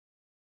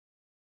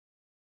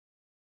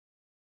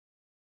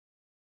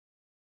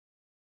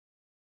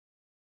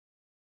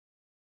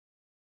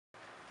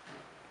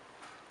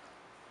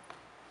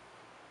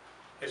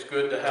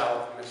good to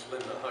have Miss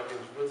Linda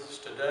Huggins with us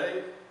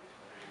today.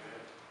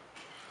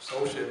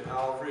 Associate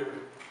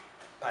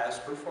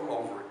pastor from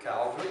over at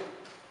Calvary.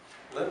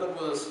 Linda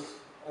was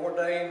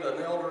ordained an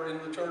elder in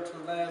the Church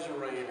of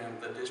Nazarene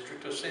in the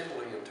District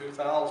Assembly in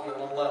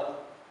 2011. A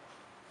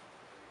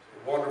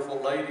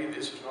wonderful lady.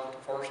 This is not the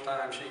first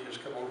time she has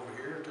come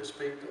over here to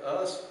speak to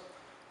us.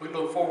 We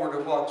look forward to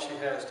what she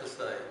has to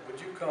say.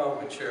 Would you come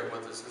and share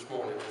with us this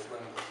morning, Ms.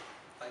 Linda?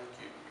 Thank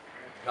you.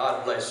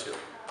 God bless you.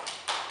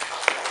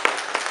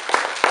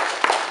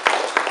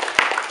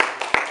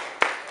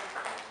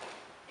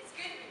 It's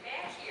good to be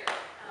back here.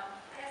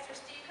 Pastor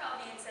Steve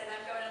called me and said,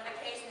 I'm going on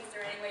vacation. Is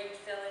there any way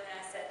you'd fill in? And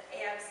I said,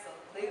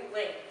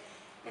 absolutely.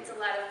 It's a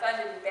lot of fun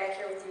to be back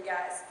here with you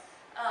guys.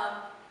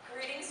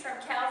 Greetings from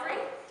Calvary.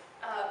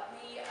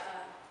 We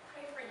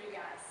pray for you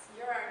guys.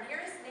 You're our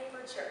nearest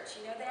neighbor church.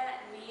 You know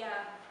that? And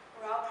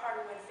we're all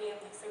part of one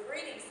family. So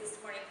greetings this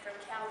morning from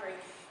Calvary.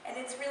 And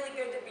it's really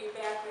good to be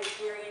back with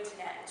Gary and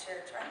Jeanette in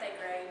church. Aren't they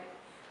great?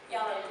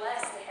 Y'all are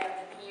blessed to have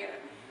them here.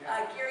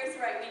 Gary's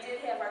right. We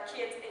did have our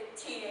kids and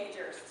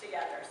teenagers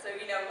together. So,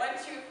 you know,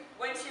 once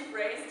you've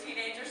raised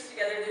teenagers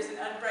together, there's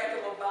an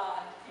unbreakable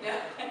bond, you know.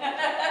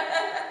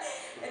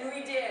 And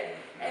we did.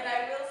 And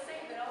I will say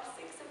that all 6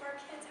 of our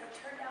kids have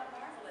turned out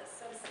marvelous.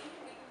 So, see,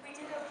 we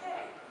did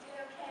okay. We did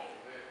okay.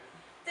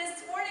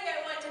 This morning,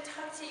 I want to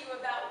talk to you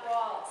about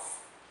walls.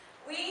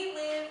 We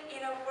live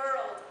in a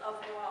world of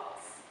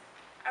walls.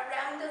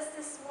 Around us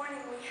this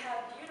morning, we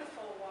have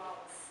beautiful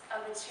walls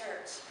of a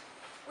church.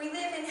 We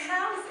live in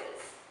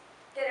houses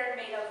that are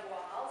made of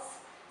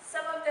walls.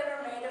 Some of them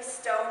are made of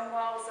stone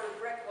walls or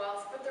brick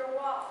walls, but they're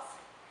walls.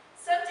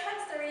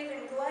 Sometimes they're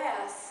even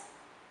glass,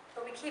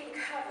 but we keep a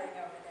covering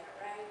over that,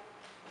 right?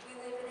 We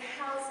live in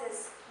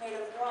houses made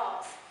of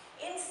walls.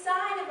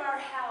 Inside of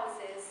our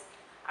houses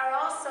are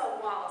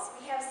also walls.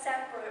 We have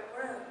separate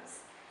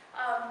rooms.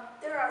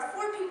 There are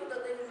 4 people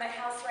that live in my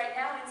house right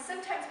now, and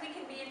sometimes we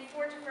can be in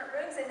 4 different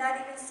rooms and not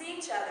even see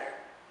each other,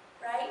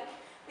 right?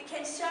 We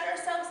can shut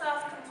ourselves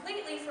off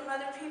completely from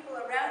other people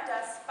around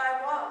us by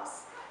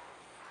walls.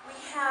 We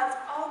have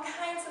all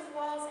kinds of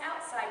walls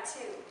outside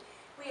too.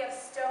 We have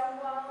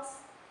stone walls.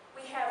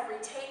 We have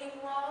retaining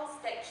walls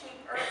that keep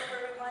earth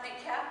where we want it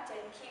kept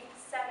and keep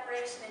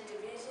separation and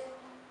division.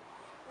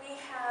 We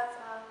have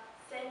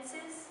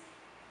fences,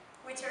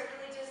 which are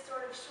really just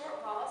sort of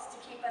short walls to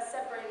keep us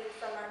separated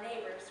from our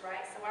neighbors,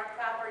 right? So our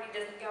property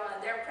doesn't go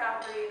on their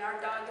property and our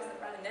dog doesn't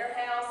run in their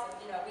house, and,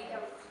 you know, we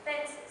have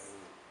fences.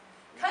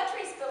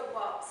 Countries build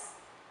walls.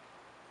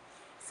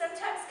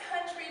 Sometimes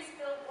countries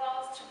build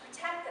walls to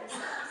protect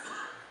themselves.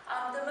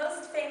 The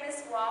most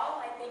famous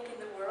wall, I think, in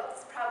the world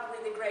is probably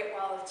the Great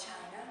Wall of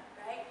China,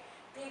 right?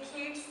 Big,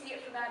 huge, see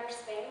it from outer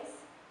space.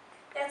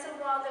 That's a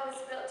wall that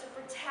was built to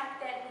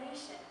protect that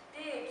nation.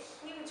 Big,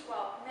 huge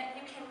wall.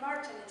 You can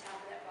march on the top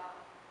of that wall.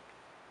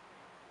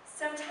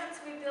 Sometimes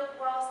we build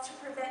walls to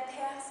prevent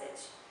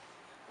passage,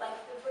 like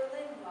the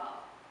Berlin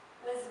Wall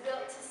was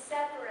built to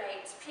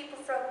separate people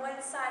from one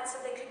side so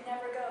they could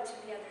never go to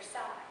the other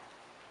side,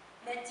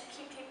 meant to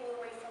keep people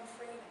away from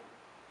freedom.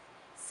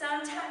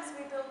 Sometimes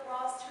we build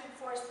walls to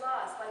enforce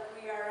laws, like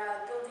we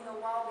are building a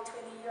wall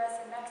between the U.S.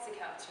 and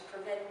Mexico to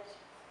prevent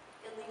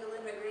illegal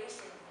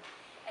immigration.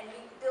 And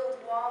we build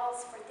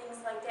walls for things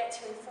like that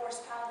to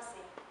enforce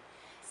policy.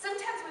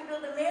 Sometimes we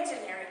build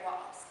imaginary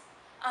walls.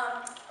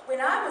 When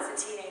I was a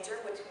teenager,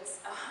 which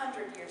was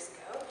 100 years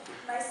ago,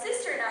 my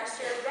sister and I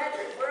shared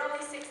bedrooms. We're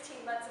only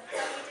 16 months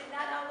apart. We did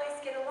not always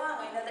get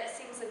along. I know that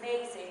seems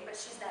amazing, but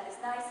she's not as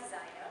nice as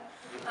I am.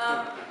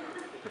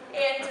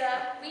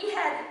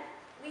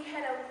 We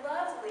had a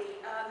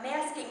lovely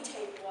masking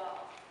tape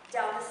wall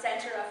down the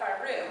center of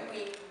our room.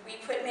 We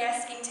put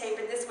masking tape,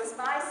 and this was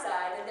my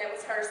side, and that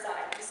was her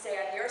side. You stay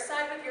on your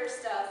side with your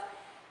stuff,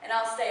 and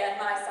I'll stay on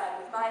my side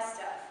with my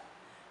stuff.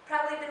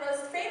 Probably the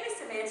most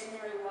famous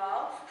imaginary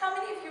wall. How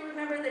many of you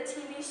remember the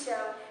TV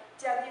show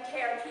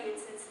WKRP in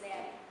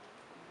Cincinnati?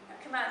 Now,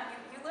 come on,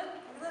 you look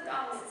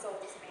almost as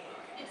old as me.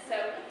 Okay? So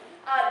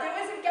there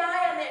was a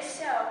guy on that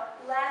show,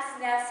 Les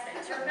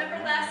Nessman. Do you remember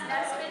Les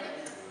Nessman?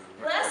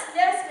 Les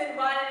Nessman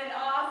wanted an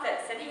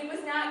office, and he was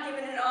not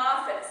given an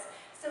office.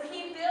 So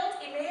he built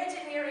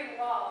imaginary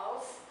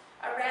walls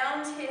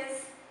around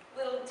his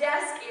little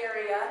desk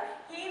area.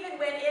 He even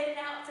went in and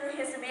out through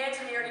his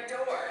imaginary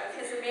door of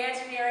his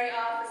imaginary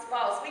office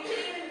walls. We can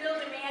even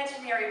build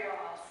imaginary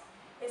walls.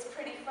 It's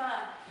pretty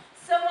fun.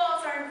 Some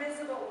walls are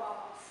invisible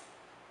walls.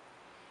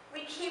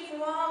 We keep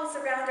walls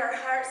around our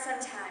hearts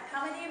sometimes.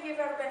 How many of you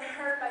have ever been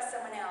hurt by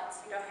someone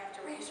else? You don't have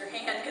to raise your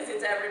hand because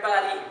it's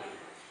everybody.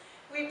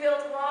 We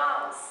build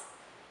walls.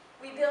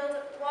 We build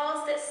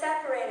walls that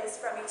separate us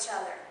from each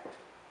other.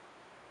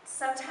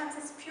 Sometimes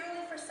it's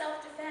purely for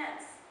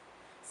self-defense.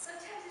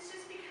 Sometimes it's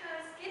just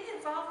because getting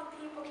involved with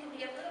people can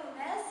be a little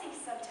messy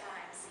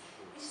sometimes.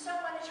 You just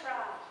don't want to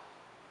try.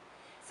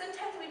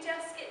 Sometimes we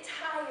just get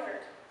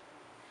tired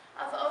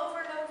of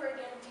over and over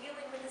again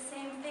dealing with the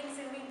same things,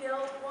 and we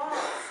build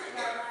walls in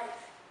our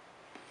life.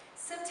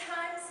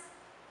 Sometimes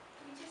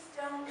we just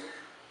don't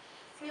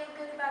feel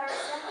good about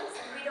ourselves,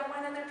 and we don't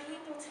want other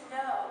people to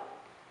know.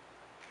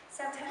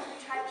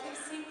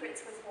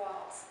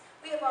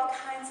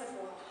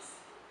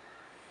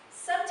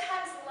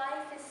 Sometimes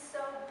life is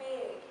so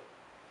big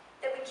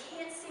that we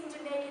can't seem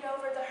to make it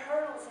over the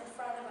hurdles in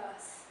front of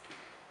us.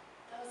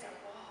 Those are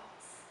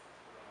walls.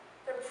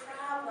 They're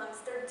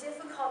problems, they're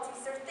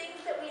difficulties, they're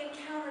things that we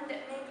encounter that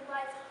make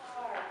life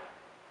hard.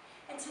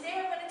 And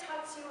today I'm going to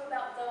talk to you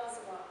about those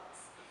walls.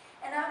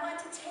 And I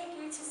want to take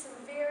you to some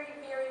very,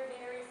 very,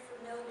 very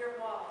familiar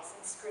walls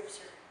in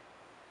Scripture.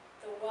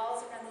 The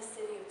walls around the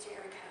city of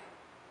Jericho.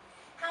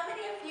 How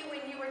many of you,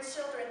 when you were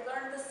children,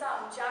 learned the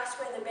song,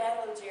 Joshua and the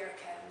Battle of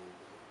Jericho?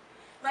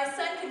 My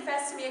son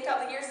confessed to me a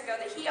couple years ago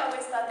that he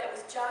always thought that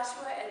was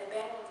Joshua and the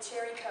Battle of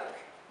Cherry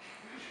Coke.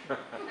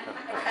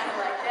 I kind of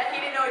like that. He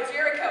didn't know what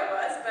Jericho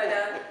was, but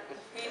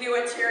he knew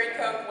what Cherry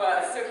Coke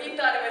was. So he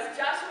thought it was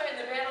Joshua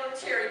and the Battle of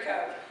Cherry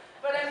Coke.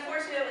 But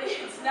unfortunately,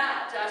 it's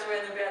not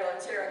Joshua and the Battle of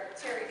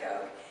Cherry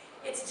Coke.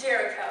 It's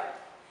Jericho.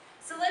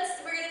 So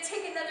we're going to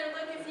take another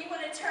look. If you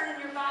want to turn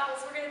in your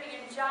Bibles, we're going to be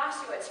in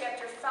Joshua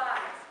chapter 5.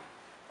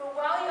 But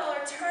while y'all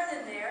are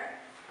turning there,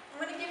 I'm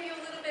going to give you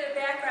a little bit of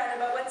background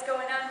about what's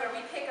going on where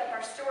we pick up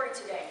our story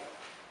today.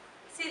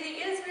 See,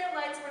 the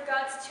Israelites were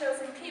God's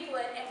chosen people,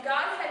 and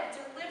God had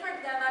delivered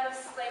them out of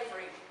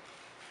slavery.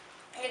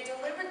 He had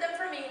delivered them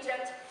from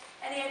Egypt,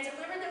 and He had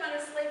delivered them out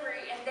of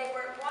slavery, and they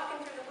were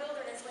walking through the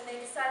wilderness when they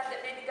decided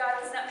that maybe God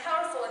was not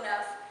powerful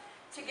enough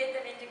to get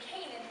them into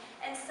Canaan.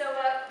 And so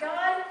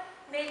God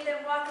made them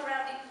walk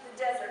around the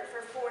desert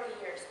for 40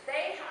 years.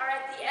 They are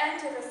at the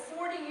end of a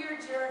 40-year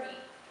journey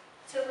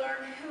to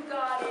learn who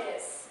God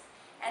is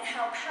and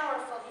how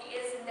powerful He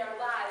is in their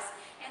lives.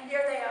 And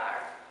there they are.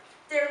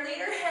 Their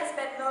leader has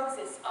been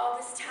Moses all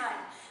this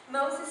time.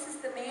 Moses is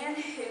the man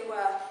who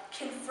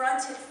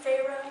confronted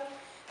Pharaoh,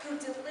 who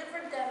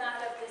delivered them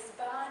out of this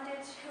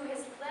bondage, who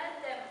has led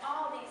them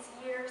all these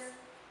years,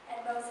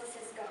 and Moses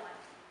is gone.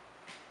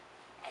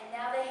 And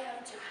now they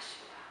have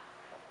Joshua.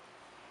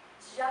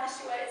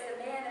 Joshua is a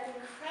man of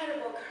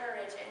incredible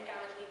courage and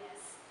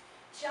godliness.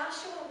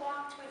 Joshua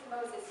walked with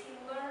Moses. He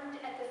learned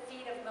at the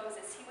feet of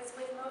Moses. He was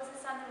with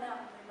Moses on the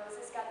mountain when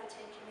Moses got the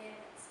Ten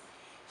Commandments.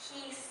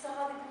 He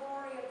saw the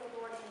glory of the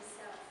Lord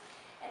Himself.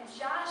 And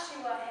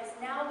Joshua has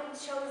now been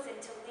chosen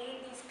to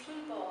lead these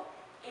people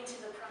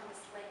into the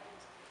promised land.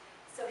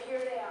 So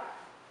here they are.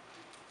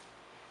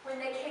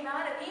 When they came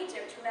out of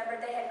Egypt, remember,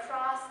 they had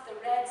crossed the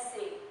Red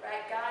Sea,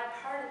 right? God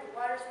parted the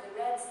waters of the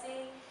Red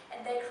Sea,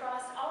 and they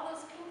crossed. All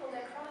those people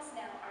that crossed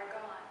now are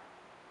gone.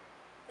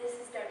 This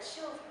is their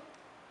children.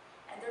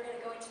 And they're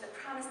going to go into the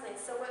promised land.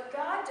 So what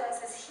God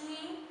does is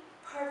He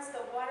parts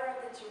the water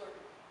of the Jordan.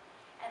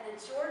 And the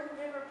Jordan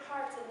River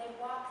parts, and they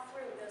walk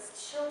through. Those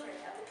children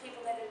of the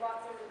people that had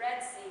walked through the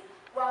Red Sea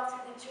walk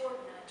through the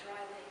Jordan on dry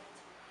land.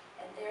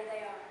 And there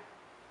they are.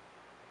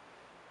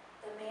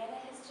 The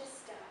manna has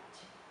just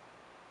stopped.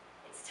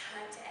 It's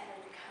time to enter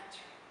the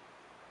country.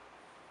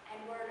 And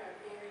we're at our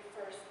very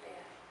first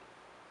bed.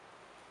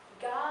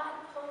 God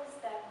pulls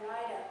them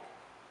right up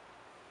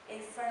in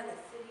front of the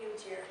city of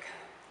Jericho.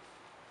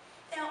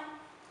 Now,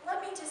 let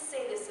me just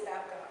say this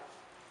about God.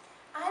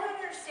 I don't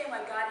understand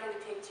why God had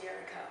to pick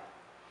Jericho.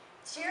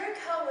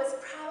 Jericho was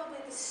probably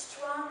the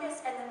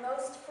strongest and the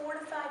most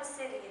fortified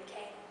city in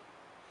Canaan.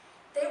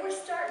 They were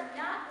starting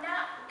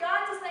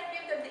God does not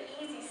give them the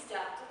easy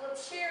stuff, the little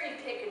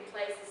cherry-picking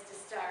places to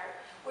start,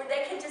 where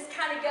they can just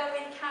kind of go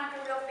in, conquer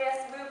real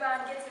fast, move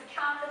on, get some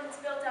confidence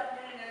built up.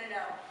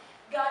 No.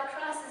 God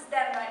crosses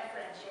them right in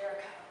front of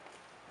Jericho.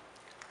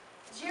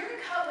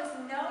 Jericho was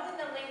known in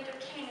the land of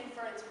Canaan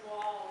for its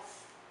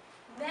walls.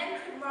 Men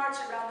could march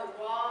around the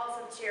walls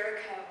of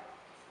Jericho.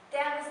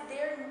 That was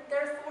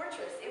their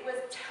fortress. It was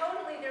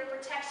totally their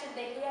protection.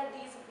 They had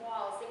these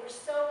walls. They were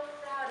so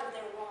proud of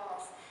their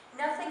walls.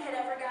 Nothing had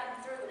ever gotten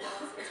through the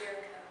walls of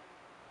Jericho.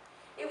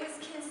 It was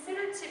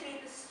considered to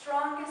be the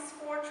strongest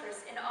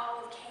fortress in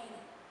all of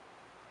Canaan.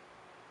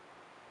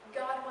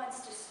 God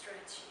wants to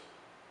stretch you.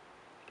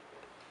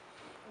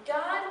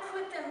 God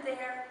put them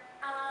there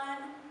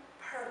on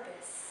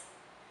purpose,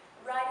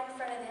 right in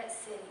front of that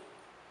city.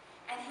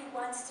 And He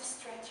wants to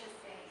stretch your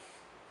faith.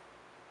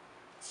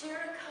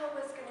 Jericho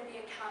was going to be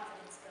a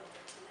confidence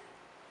builder to them.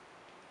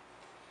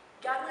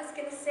 God was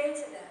going to say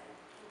to them,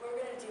 we're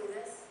going to do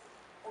this.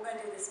 We're going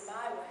to do this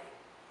my way.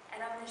 And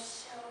I'm going to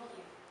show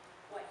you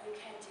what you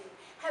can do.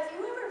 Have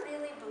you ever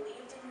really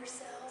believed in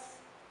yourself?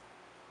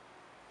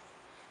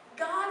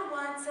 God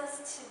wants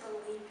us to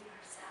believe in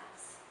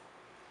ourselves.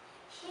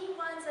 He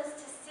wants us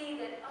to see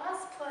that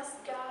us plus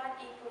God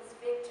equals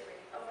victory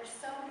over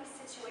so many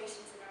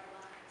situations in our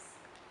lives.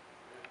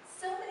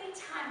 So many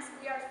times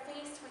we are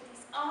faced with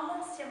these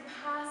almost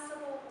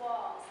impossible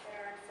walls that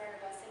are in front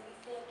of us, and we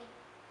think,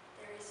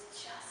 there is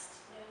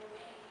just no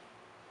way.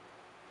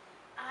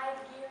 I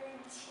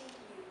guarantee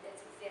you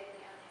that's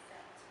exactly how they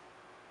felt.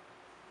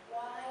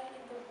 Why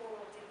in the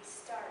world did we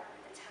start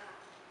at the top?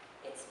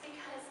 It's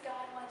because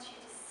God wants you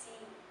to see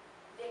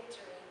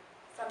victory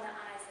from the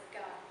eyes of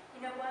God.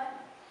 You know what?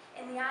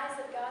 In the eyes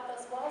of God,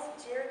 those walls of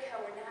Jericho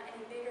were not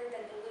any bigger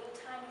than the little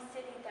tiny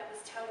city that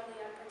was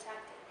totally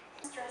unprotected.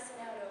 Stressing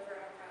out over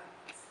our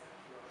problems.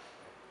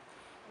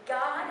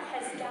 God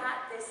has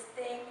got this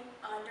thing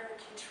under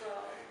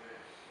control.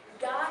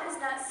 God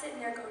is not sitting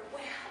there going,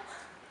 well,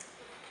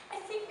 I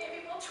think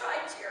maybe we'll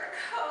try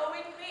Jericho,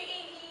 and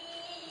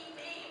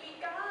maybe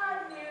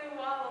God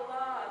knew all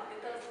along that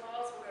those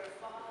walls were going to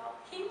fall.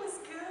 He was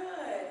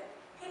good.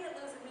 He didn't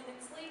lose a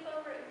minute's sleep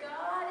over it.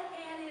 God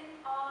had it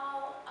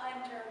all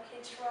under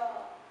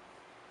control.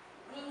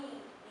 We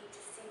need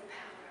to see the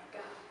power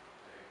of God.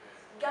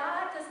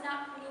 God does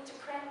not need to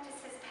practice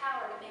his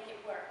power to make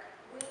it work.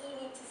 We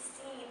need to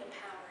see the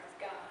power of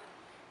God.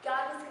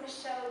 God is going to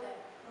show them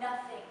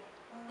nothing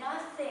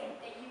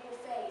that you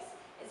will face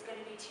is going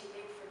to be too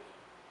big for me.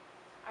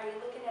 Are you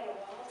looking at a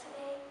wall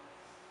today?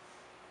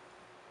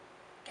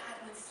 God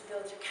wants to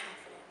build your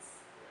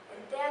confidence. And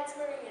that's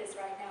where he is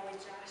right now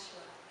with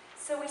Joshua.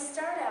 So we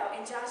start out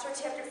in Joshua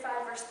chapter 5,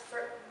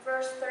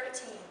 verse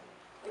 13,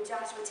 with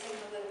Joshua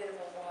taking a little bit of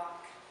a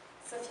walk.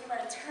 So if you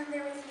want to turn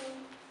there with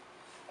me.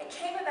 It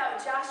came about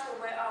Joshua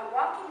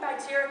walking by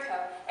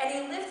Jericho, and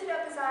he lifted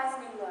up his eyes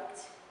and he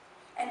looked.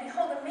 And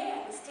behold, a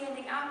man was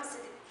standing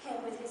opposite him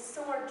with his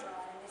sword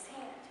drawn in his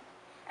hand.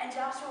 And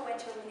Joshua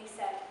went to him and he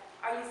said,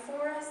 are you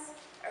for us,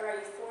 or are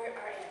you for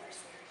our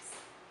adversaries?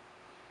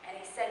 And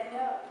he said,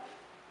 no.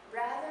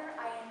 Rather,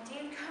 I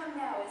indeed come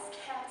now as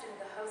captain of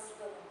the host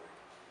of the Lord.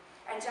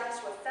 And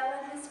Joshua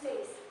fell on his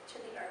face to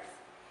the earth.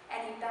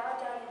 And he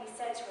bowed down and he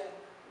said to him,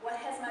 what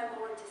has my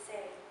Lord to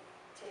say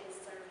to his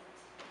servant?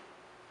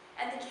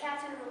 And the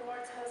captain of the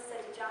Lord's host said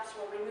to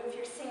Joshua, remove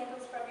your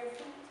sandals from your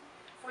feet,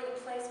 for the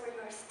place where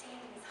you are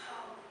standing is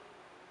holy.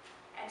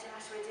 And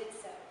Joshua did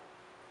so.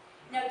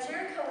 Now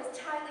Jericho was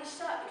tightly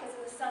shut because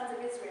of the sons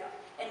of Israel,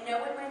 and no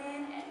one went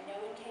in and no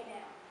one came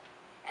out.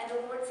 And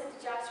the Lord said to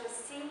Joshua,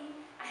 see,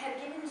 I have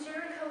given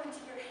Jericho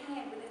into your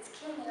hand with its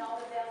king and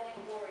all the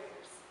valiant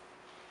warriors.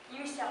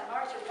 You shall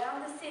march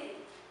around the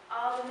city,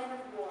 all the men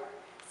of war,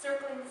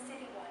 circling the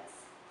city once.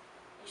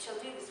 You shall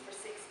do this for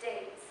 6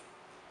 days.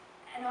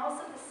 And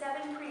also the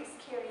 7 priests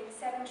carrying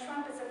 7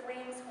 trumpets of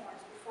ram's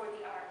horns before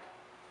the ark.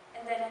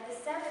 And then at the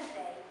 7th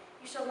day,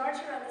 you shall march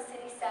around the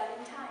city 7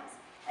 times,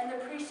 and the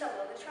priests shall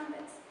blow the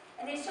trumpets.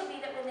 And it shall be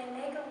that when they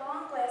make a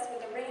long blast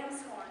with a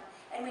ram's horn,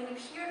 and when you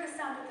hear the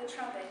sound of the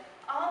trumpet,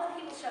 all the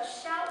people shall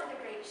shout with a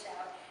great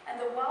shout, and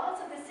the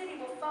walls of the city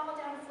will fall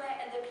down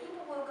flat, and the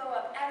people will go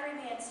up every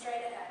man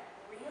straight ahead.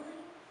 Really?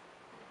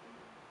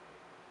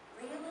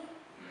 Really?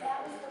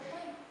 That was the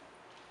plan.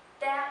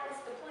 That was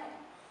the plan.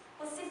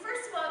 Well, see,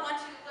 first of all, I want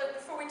you to look,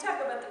 before we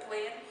talk about the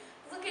plan,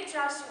 look at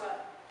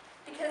Joshua,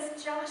 because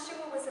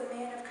Joshua was a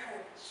man of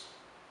courage.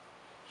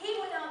 He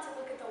went out to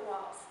look at the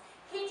walls.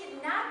 He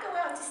did not go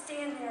out to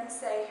stand there and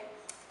say,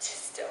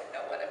 just don't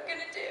know what I'm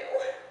going to do.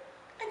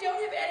 I don't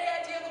have any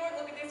idea, Lord,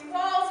 look at these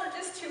walls, they're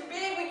just too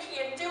big, we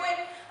can't do it.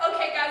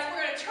 Okay, guys,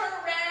 we're going to turn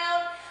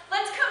around.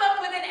 Let's come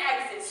up with an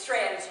exit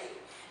strategy.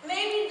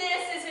 Maybe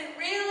this isn't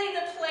really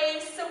the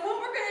place, so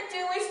what we're going to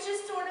do is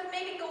just sort of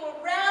maybe go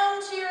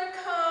around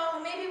Jericho,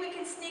 maybe we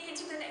can sneak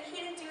into the next. He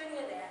didn't do any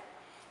of that.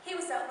 He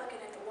was out looking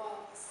at the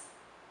walls.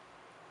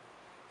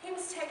 He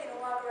was taking a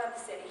walk around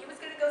the city. He was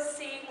going to go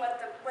see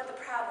what the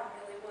problem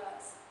really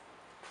was.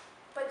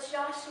 But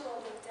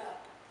Joshua looked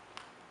up.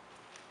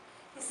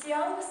 You see,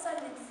 all of a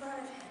sudden in front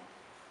of him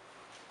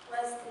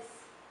was this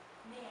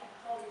man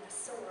holding a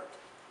sword.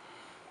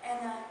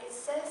 And it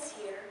says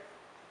here,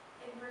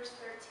 in verse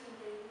 13,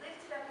 that he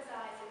lifted up his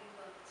eyes and he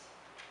looked.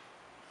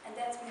 And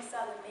that's when he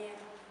saw the man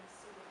holding the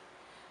sword.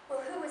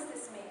 Well, who was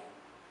this man?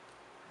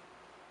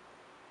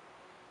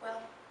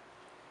 Well,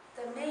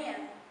 the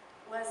man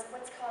was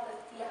what's called a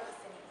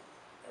theophany.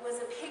 It was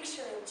a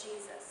picture of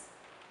Jesus.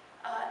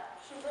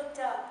 He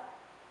looked up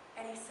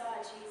and he saw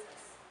Jesus.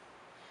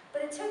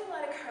 But it took a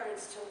lot of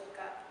courage to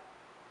look up.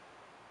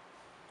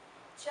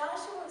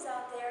 Joshua was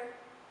out there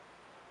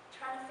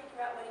trying to figure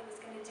out what he was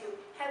going to do.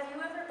 Have you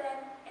ever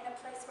been in a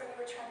place where you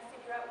were trying to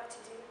figure out what to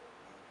do?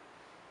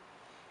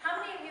 How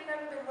many of you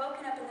have ever been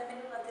woken up in the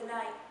middle of the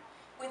night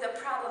with a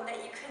problem that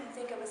you couldn't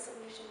think of a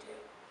solution to?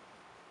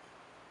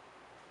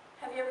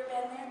 Have you ever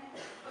been there?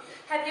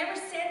 Have you ever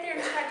sat there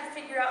and tried to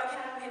figure out, okay,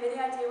 I don't have any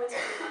idea what to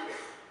do?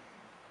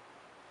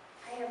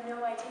 I have no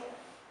idea.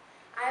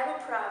 I have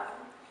a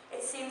problem.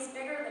 It seems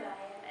bigger than I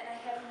am, and I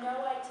have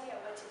no idea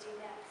what to do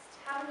next.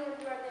 How many of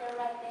you are there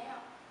right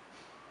now?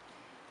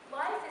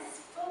 Life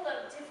is full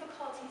of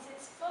difficulties,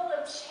 it's full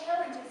of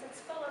challenges, it's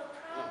full of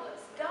problems.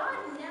 God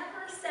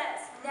never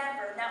says,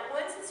 never, not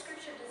once in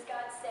Scripture does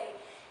God say,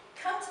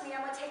 come to me,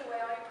 I'm going to take away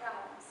all your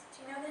problems.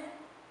 Do you know that?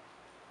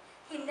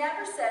 He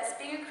never says,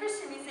 being a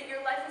Christian means that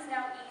your life is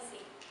now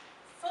easy,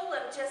 full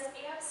of just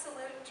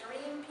absolute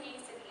dream,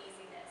 peace, and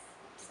easiness.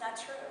 It's not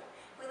true.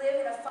 We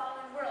live in a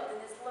fallen world, and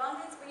as long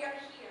as we are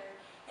here,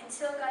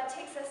 until God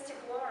takes us to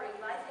glory,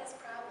 life has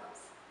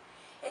problems.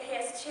 It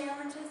has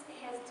challenges, it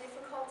has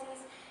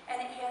difficulties, and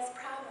it has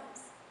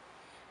problems.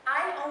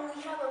 I only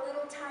have a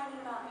little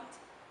tiny mind.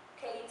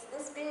 Okay, it's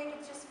this big,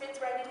 it just fits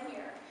right in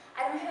here.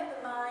 I don't have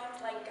the mind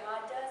like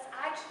God does.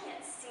 I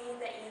can't see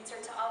the answer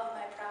to all of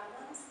my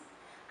problems.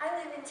 I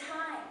live in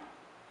time.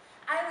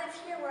 I live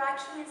here where I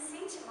can't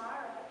see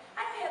tomorrow.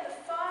 I don't have the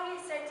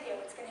foggiest idea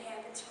what's going to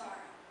happen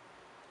tomorrow.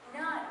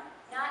 None.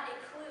 Not a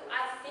clue.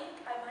 I think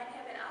I might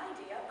have an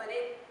idea, but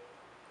it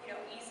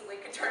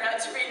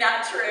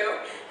not true.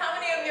 How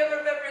many of you have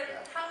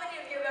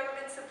ever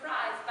been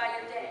surprised by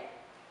your day?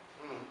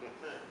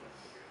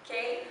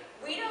 Okay?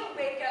 We don't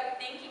wake up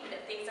thinking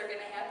that things are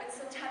going to happen.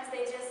 Sometimes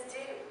they just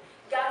do.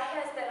 God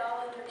has that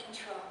all under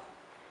control.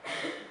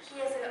 He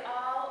has it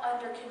all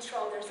under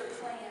control. There's a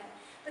plan.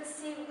 But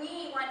see,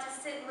 we want to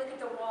sit and look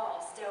at the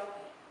walls, don't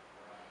we?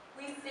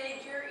 We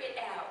figure it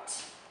out.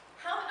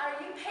 How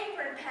are you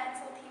paper and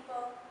pencil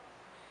people?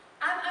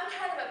 I'm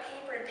kind of a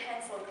paper and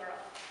pencil girl.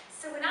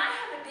 So when I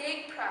have a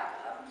big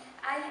problem,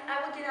 I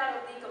will get out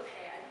a legal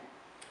pad,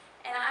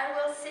 and I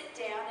will sit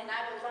down, and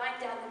I will line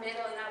down the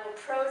middle, and I will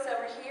pros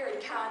over here and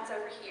cons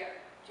over here.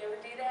 Do you ever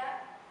do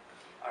that?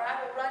 Or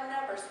I will run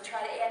numbers and try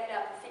to add it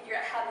up and figure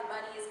out how the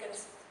money is going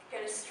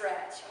to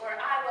stretch. Or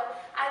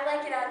I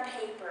like it on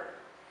paper.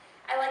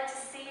 I like to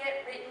see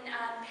it written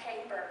on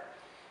paper.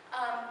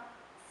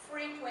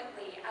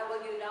 Frequently, I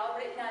will get it all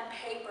written on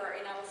paper,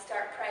 and I will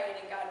start praying,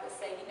 and God will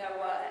say, you know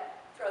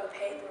what? Throw the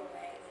paper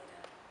away, Linda.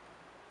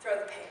 Throw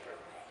the paper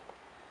away.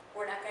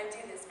 We're not going to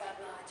do this by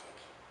logic.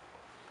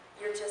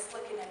 You're just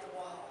looking at the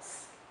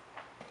walls.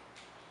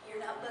 You're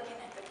not looking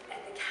at the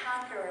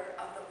conqueror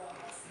of the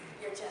walls.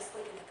 You're just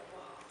looking at the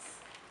walls.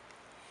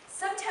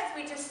 Sometimes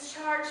we just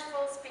charge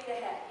full speed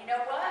ahead. You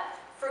know what?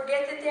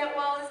 Forget that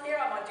wall is there.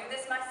 I'm going to do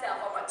this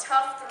myself. I'm going to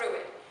tough through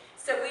it.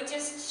 So we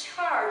just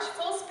charge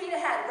full speed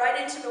ahead right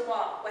into the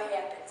wall. What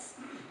happens?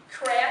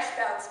 Crash,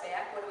 bounce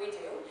back. What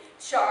do?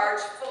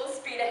 Charge full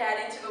speed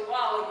ahead into the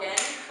wall again.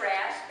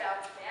 Crash,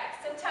 bounce back.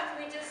 Sometimes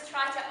we just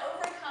try to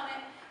overcome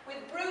it with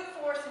brute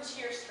force and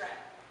sheer strength.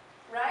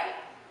 Right?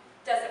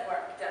 Doesn't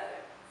work, does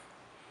it?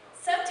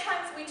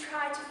 Sometimes we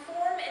try to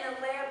form an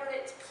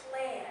elaborate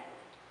plan.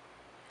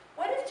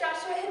 What if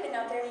Joshua had been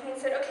out there and he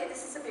had said, okay,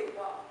 this is a big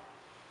wall.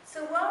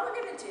 So what we're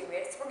going to do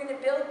is we're going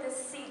to build this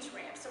siege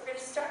ramp. So we're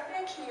going to start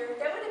back here.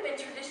 That would have been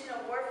traditional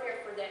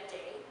warfare for that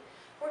day.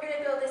 We're going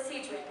to build a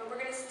siege ramp. And we're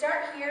going to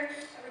start here,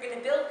 and we're going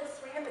to build this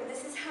ramp, and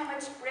this is how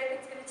much brick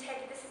it's going to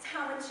take. This is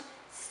how much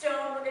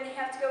stone we're going to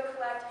have to go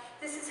collect.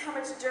 This is how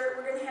much dirt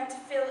we're going to have to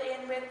fill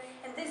in with.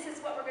 And this is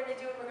what we're going to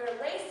do. And we're going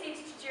to lay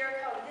siege to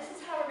Jericho, and this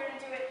is how we're going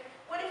to do it.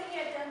 What if he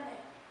had done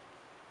that?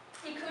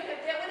 He could have.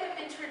 That would have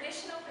been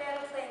traditional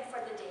battle plan for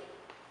the day.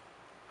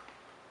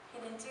 He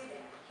didn't do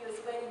that. He was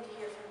waiting to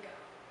hear from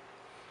God.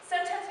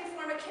 Sometimes we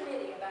form a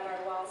committee about our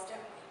walls, don't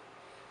we?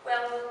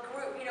 Well,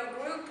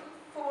 group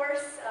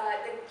force,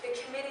 the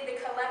committee,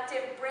 the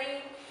collective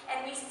brain,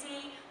 and we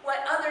see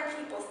what other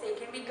people think,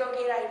 and we go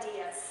get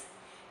ideas.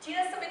 Do you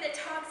know somebody that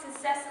talks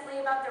incessantly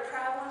about their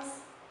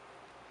problems?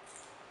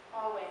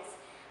 Always.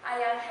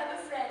 I have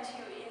a friend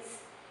who is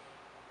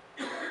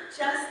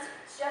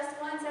just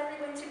wants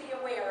everyone to be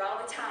aware all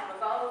the time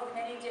of all of the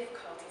many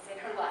difficulties in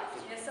her life.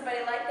 Do you know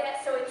somebody like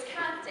that? So it's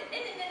constant.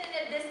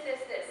 This.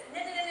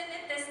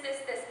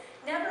 This.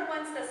 Never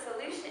wants the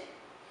solution.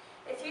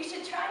 If you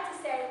should try to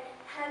say,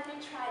 have you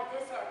tried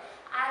this? Or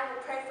I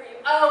will pray for you.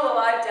 Oh, well,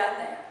 I've done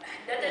that.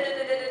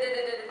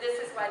 This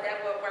is why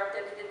that won't work.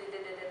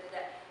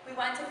 We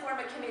want to form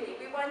a committee.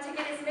 We want to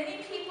get as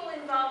many people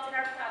involved in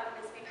our problem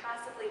as we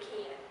possibly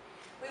can.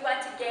 We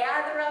want to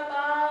gather up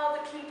all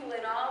the people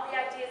and all the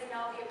ideas and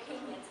all the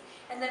opinions.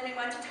 And then we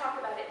want to talk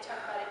about it.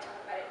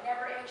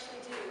 Never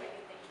actually do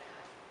anything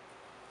about it.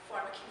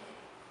 Form a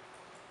committee.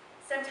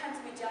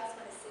 Sometimes we just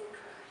want to sit and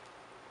cry.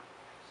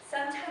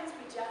 Sometimes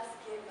we just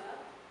give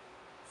up.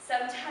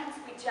 Sometimes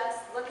we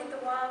just look at the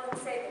wall and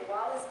say, the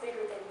wall is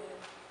bigger than me,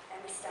 and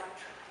we stop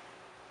trying.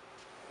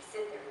 We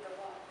sit there at the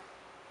wall.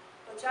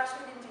 Well,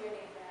 Joshua didn't do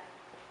any of that.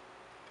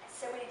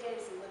 So what he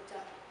did is he looked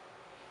up.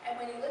 And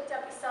when he looked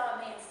up, he saw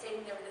a man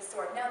standing there with a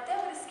sword. Now, that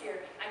would have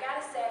scared me. I got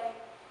to say,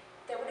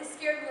 that would have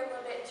scared me a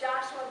little bit.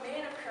 Joshua,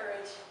 man of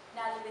courage,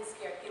 not even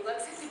scared. He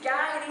looks at the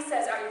guy and he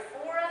says, are you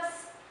for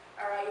us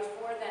or are you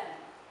for them?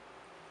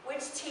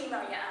 Which team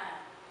are you on?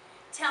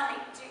 Tell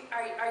me,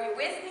 are you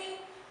with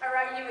me or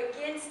are you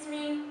against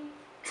me?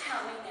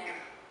 Tell me now.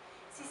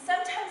 See,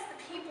 sometimes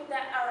the people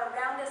that are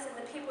around us and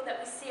the people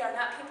that we see are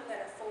not people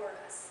that are for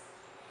us.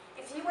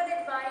 If you want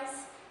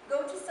advice,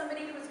 go to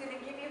somebody who's going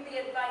to give you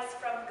the advice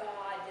from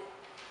God.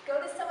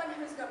 Go to someone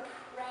who's going to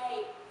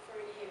pray for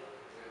you.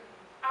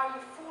 Are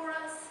you for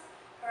us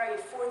or are you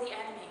for the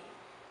enemy?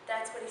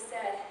 That's what he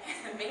said.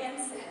 And the man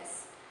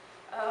says,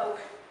 oh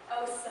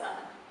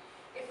son,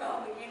 if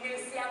only you knew.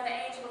 See, I'm the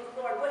angel of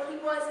the Lord. What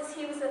he was is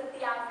he was a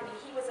theophany.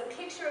 He was a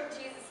picture of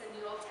Jesus in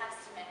the Old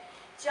Testament.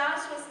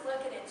 Joshua's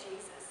looking at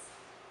Jesus.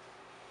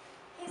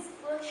 He's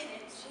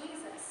looking at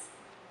Jesus.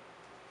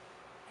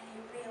 And he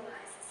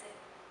realizes it.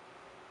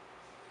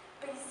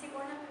 But you see,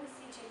 we're not going to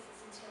see Jesus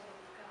until we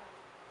look up.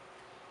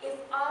 If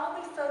all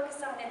we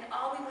focus on and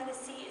all we want to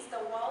see is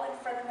the wall in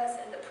front of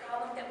us and the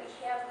problem that we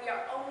have, we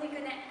are only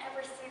going to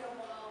ever see the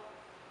wall.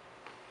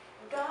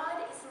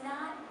 God is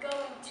not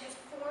going to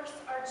force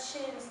our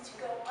chins to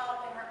go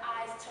up and our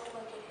eyes to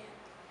look at him.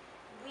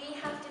 We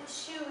have to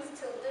choose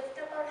to lift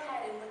up our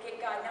head and look at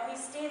God. Now, he's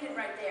standing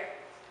right there.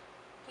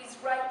 He's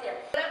right there.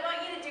 What I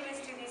want you to do is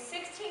do these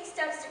 16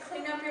 steps to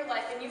clean up your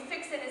life and you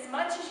fix it as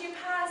much as you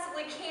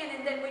possibly can,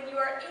 and then when you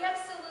are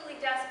absolutely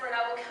desperate,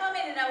 I will come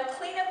in and I will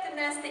clean up the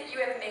mess that you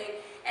have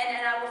made,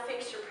 and I will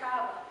fix your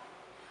problem.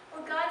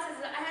 Well, God says,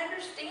 I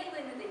understand,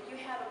 Linda, that you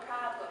have a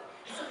problem.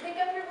 So pick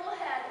up your little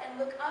head and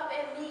look up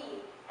at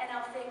me, and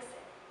I'll fix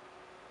it.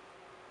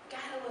 We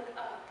got to look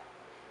up.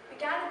 We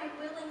got to be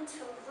willing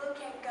to look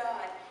at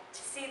God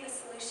to see the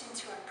solution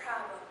to our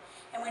problem.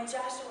 And when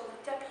Joshua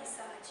looked up, he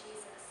saw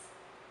Jesus.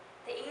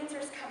 The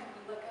answers come when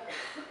you look up.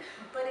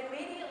 But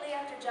immediately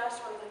after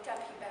Joshua looked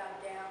up, he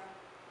bowed down.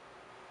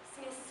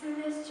 See, as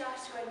soon as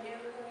Joshua knew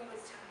who he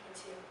was talking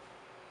to,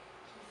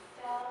 he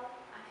fell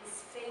on his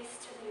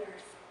face to the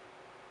earth.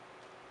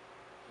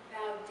 He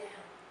bowed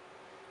down.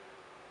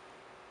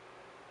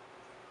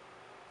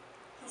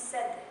 He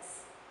said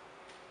this,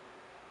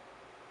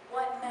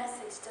 "What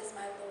message does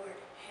my Lord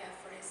have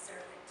for his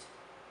servant?"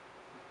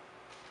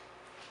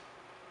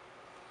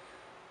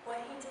 What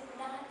he did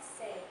not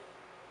say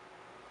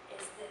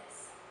is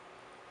this: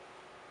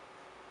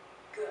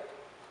 "Good.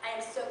 I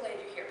am so glad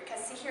you're here,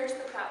 because see, here's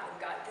the problem,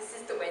 God. This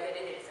is the way that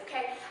it is,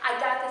 okay? I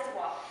got this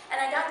wall,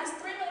 and I got these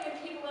 3 million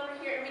people over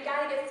here, and we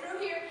got to get through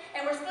here,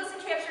 and we're supposed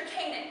to capture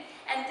Canaan.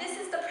 And this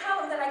is the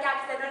problem that I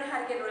got, because I don't know how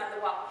to get around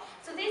the wall.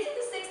 So these are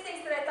the 6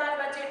 things that I thought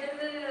about doing. Da,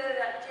 da, da, da,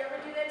 da. Do you ever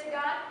do that to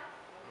God?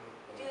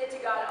 Do that to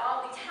God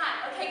all the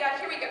time. Okay,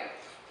 God, here we go.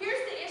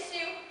 Here's the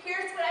issue.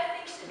 Here's what I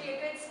think should be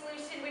a good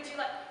solution. Would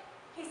you like?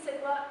 He said,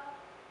 what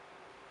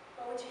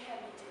would you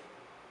have me do?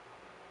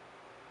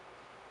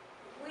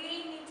 We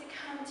need to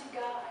come to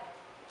God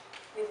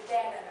with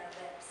that on our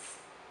lips.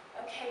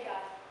 Okay,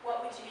 God,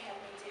 what would you have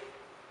me do?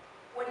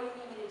 What do you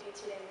need me to do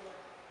today,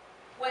 Lord?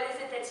 What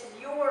is it that's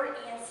your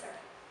answer?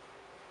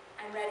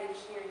 I'm ready to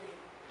hear you.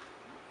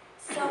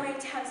 So many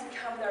times we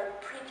come with our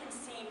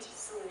preconceived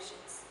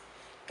solutions.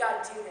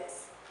 God, do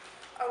this.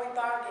 Or we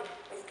bargain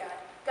with God.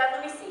 God,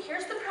 let me see.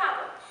 Here's the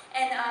problem.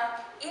 And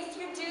if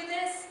you do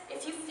this,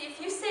 if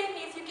you save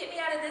me, if you get me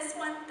out of this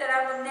one, then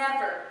I will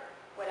never,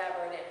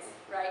 whatever it is,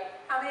 right?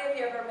 How many of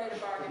you ever made a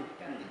bargain with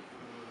God?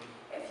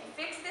 If you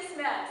fix this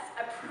mess,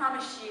 I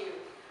promise you,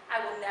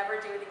 I will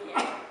never do it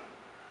again.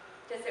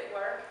 Does it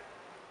work?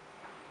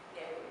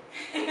 No.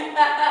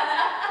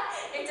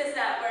 It does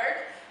not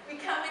work. We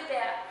come with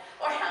that.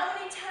 Or how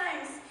many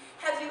times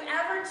have you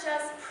ever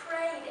just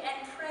prayed and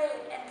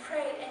prayed and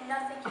prayed and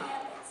nothing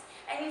happens?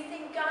 And you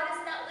think, God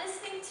is not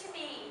listening to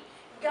me.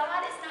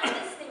 God is not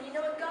listening. You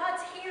know what?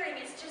 God's hearing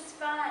is just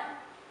fine.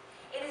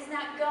 It is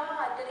not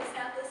God that is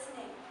not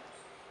listening.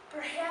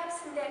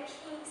 Perhaps in that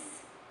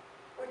case,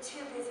 we're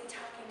too busy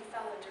talking to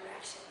follow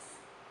directions.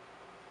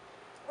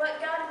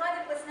 What God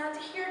wanted was not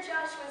to hear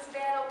Joshua's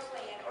battle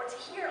plan or to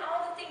hear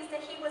all the things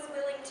that he was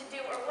willing to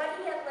do or what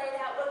he had laid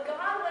out. What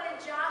God wanted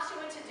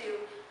Joshua to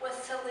do was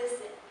to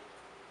listen.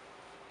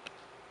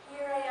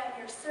 Here I am,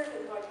 your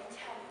servant, Lord, and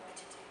tell me what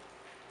to do.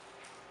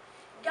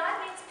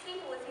 God needs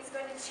people, if he's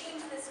going to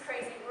change this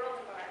crazy world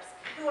of ours,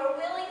 who are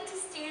willing to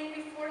stand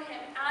before him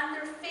on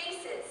their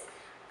faces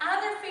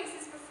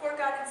before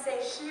God and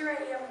say, here I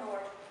am,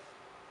 Lord,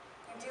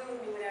 and do with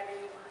me whatever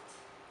you want.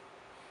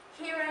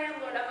 Here I am,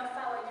 Lord, I'm going to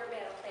follow your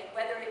battle plan,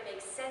 whether it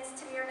makes sense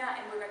to me or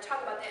not, and we're going to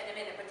talk about that in a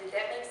minute, but did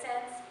that make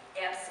sense?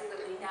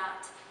 Absolutely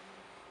not.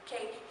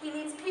 Okay, he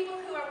needs people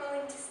who are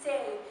willing to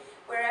say,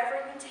 wherever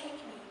you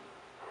take me,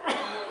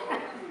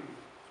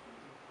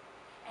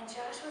 and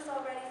Joshua's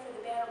all ready for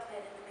the battle plan,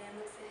 and the man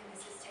looks at him and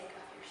says, take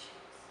off your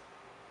shoes.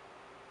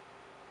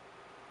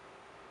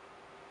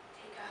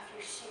 Take off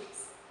your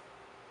shoes.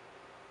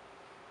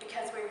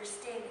 Because where you're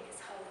standing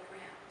is holy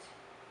ground.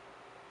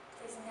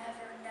 Please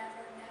never,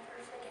 never, never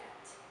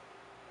forget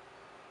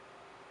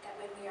that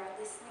when we are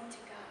listening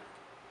to God,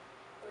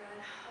 we're on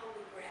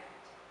holy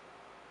ground.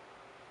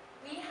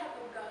 We have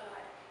a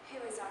God who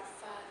is our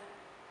Father.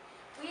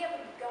 We have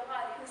a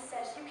God who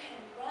says, you can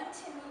run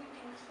to me, you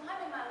can climb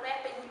in my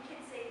lap, and you can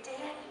say,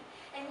 Daddy,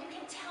 and you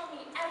can tell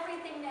me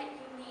everything that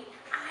you need.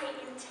 I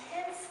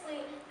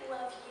intensely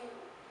love you.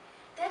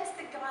 That's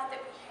the God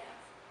that we have.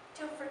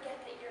 Don't forget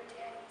that your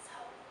daddy is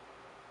holy.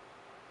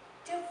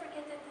 Don't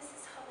forget that this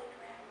is holy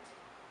ground.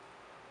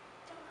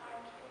 Don't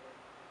argue.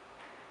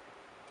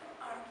 Don't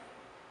argue.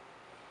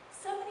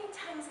 So many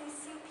times I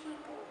see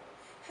people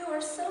who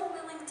are so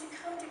willing to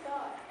come to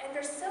God, and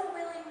they're so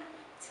willing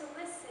to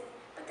listen,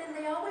 but then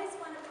they always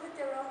want to put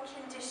their own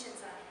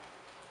conditions on it.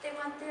 They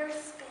want their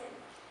spin.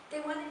 They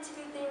want it to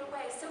be their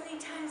way. So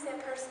many times that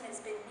person has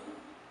been me.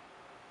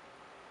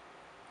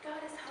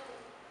 God is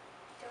holy.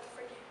 Don't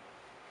forget.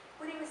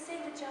 What he was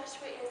saying to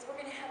Joshua is, we're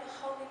going to have a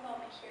holy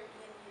moment here,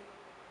 me and you.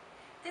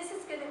 This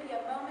is going to be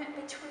a moment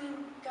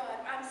between God.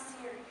 I'm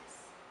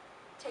serious.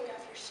 Take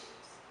off your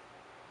shoes.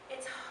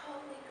 It's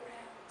holy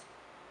ground.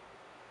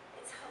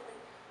 It's holy.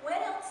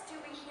 When else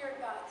do we hear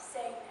God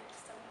saying that to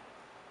someone?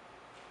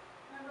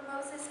 Remember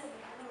Moses and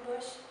the burning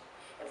bush?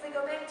 If we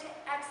go back to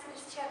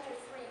Exodus chapter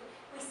 3,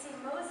 we see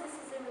Moses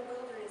is in the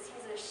wilderness.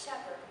 He's a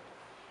shepherd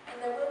in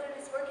the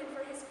wilderness working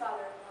for his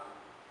father-in-law.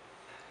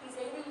 He's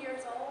 80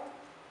 years old,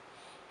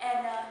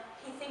 and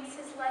he thinks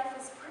his life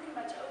is pretty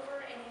much over,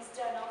 and he's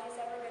done all he's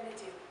ever going to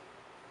do.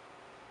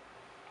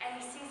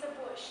 And he sees a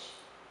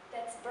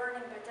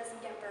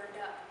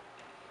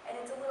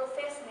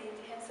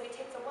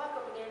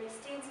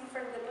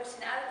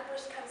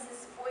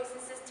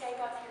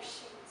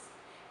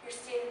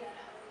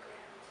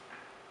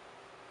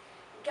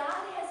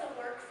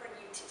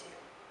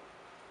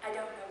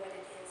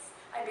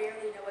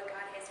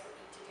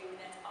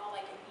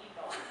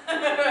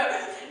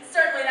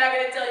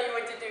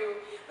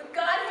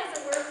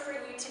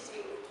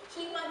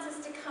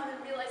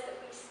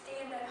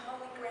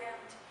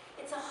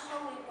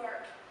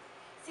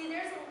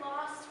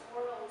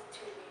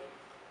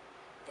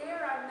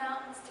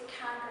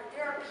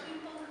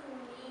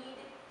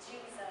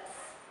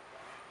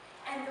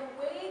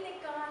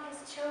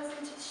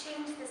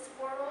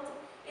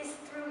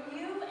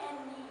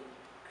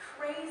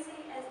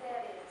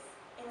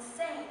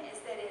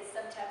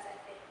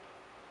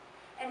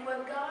And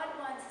what God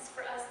wants is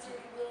for us to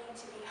be willing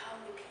to be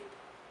holy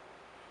people,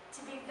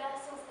 to be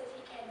vessels that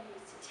he can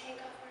use, to take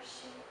off our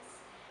shoes,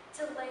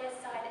 to lay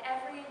aside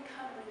every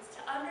encumbrance, to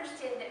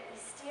understand that we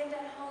stand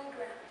on holy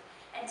ground,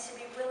 and to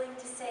be willing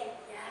to say,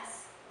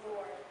 yes,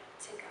 Lord,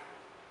 to God.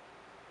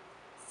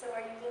 So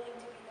are you willing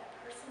to be that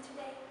person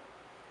today?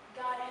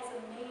 God has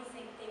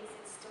amazing things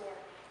in store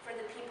for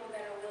the people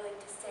that are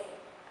willing to say,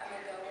 I'm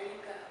going to go where you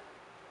go.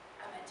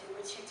 I'm going to do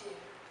what you do.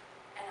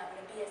 And I'm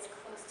going to be as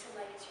close to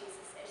like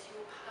Jesus as you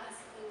will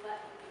possibly let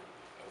me be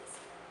in this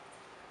world.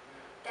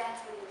 That's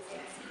what he was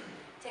asking.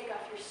 Take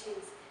off your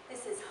shoes.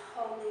 This is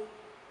holy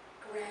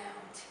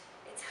ground.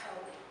 It's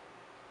holy.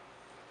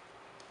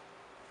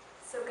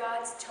 So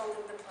God's told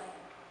him the plan.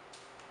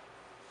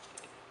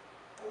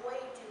 Boy,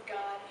 did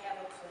God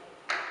have a plan.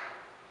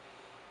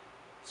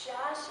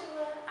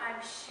 Joshua,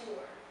 I'm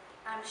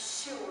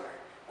sure,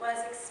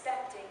 was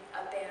expecting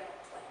a battle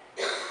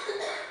plan.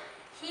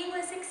 He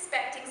was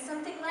expecting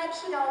something like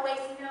he'd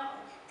always known.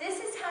 This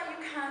is how you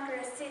conquer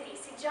a city.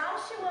 See,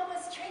 Joshua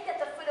was trained at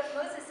the foot of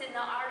Moses in the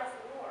art of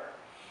war.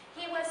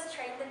 He was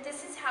trained that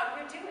this is how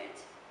you do it.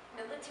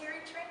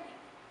 Military training.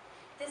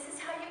 This is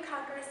how you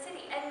conquer a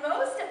city. And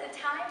most of the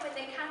time when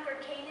they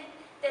conquered Canaan,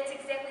 that's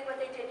exactly what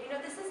they did. You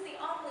know, this is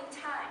the only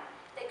time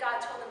that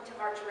God told them to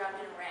march around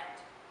and around.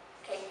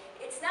 Okay?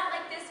 It's not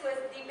like this was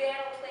the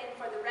battle plan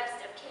for the rest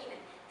of Canaan.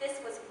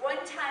 This was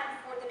one time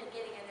before the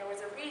beginning, and there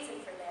was a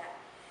reason for that.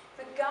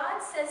 But God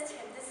says to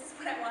him, this is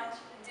what I want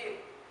you to do.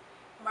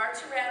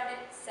 March around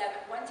it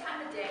one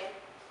time a day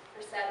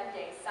for 7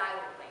 days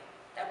silently.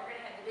 Then we're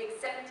going to have the big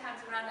 7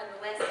 times around on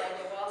the last day, and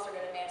the walls are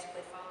going to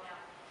magically fall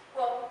down.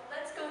 Well,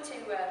 let's go to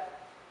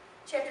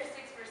chapter 6,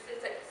 verse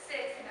 6,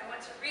 and I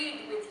want to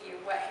read with you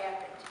what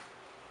happened.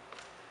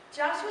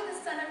 Joshua the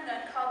son of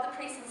Nun called the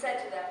priests and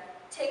said to them,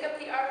 take up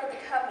the ark of the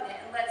covenant,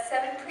 and let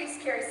 7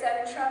 priests carry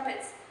 7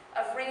 trumpets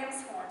of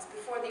ram's horns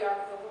before the ark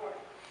of the Lord.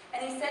 And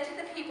he said to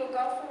the people,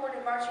 go forward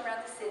and march around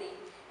the city,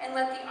 and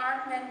let the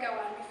armed men go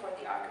on before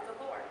the ark of the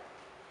Lord.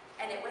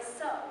 And it was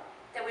so,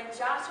 that when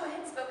Joshua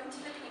had spoken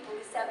to the people,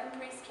 the 7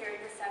 priests carrying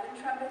the 7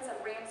 trumpets of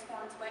ram's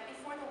horns went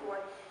before the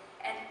Lord,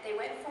 and they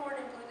went forward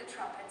and blew the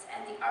trumpets,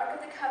 and the ark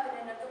of the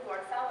covenant of the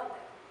Lord followed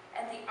them.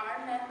 And the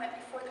armed men went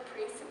before the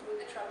priests and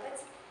blew the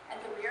trumpets, and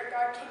the rear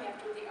guard came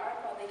after the ark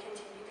while they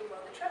continued to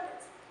blow the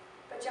trumpets.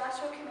 But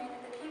Joshua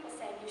commanded the people,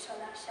 saying, you shall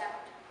not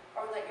shout,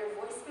 or let your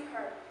voice be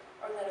heard,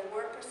 or let a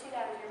word proceed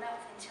out of your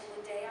mouth until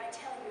the day I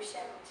tell you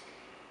shout,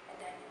 and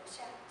then you will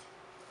shout.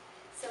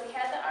 So he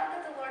had the ark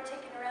of the Lord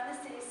taken around the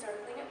city,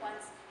 circling it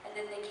once, and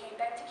then they came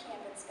back to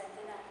camp and spent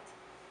the night.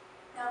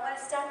 Now I want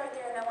to stop right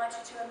there, and I want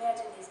you to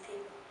imagine these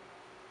people.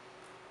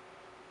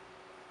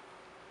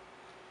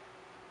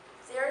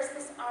 There is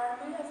this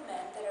army of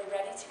men that are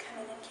ready to come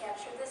in and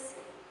capture the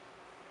city.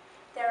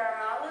 There are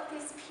all of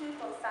these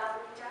people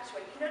following Joshua.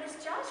 You notice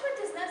Joshua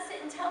does not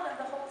sit and tell them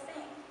the whole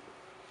thing.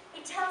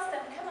 He tells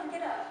them, come on,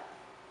 get up.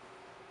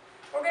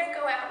 We're going to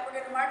go out, we're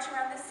going to march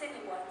around the city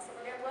once, and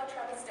we're going to blow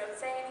trumpets, don't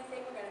say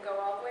anything, we're going to go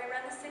all the way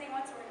around the city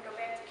once, and we're going to go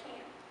back to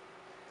camp.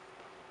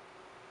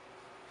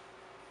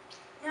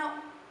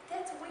 Now,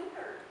 that's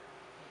weird.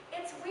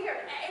 It's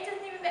weird. It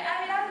doesn't even,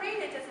 I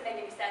read it, doesn't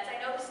make any sense. I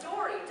know the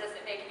story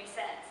doesn't make any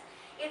sense.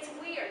 It's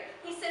weird.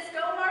 He says,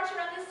 go march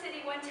around the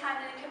city one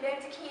time, and then come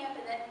back to camp,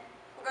 and then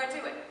we're going to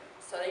do it.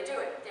 So they do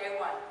it, day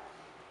 1.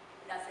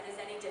 Nothing is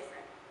any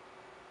different.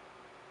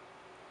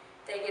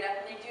 They get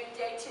up and they do it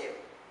day 2.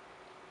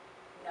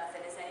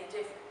 Nothing is any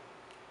different.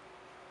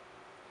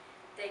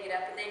 They get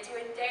up and they do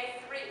it day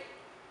 3.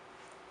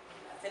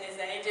 Nothing is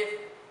any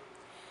different.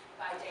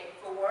 By day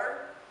 4,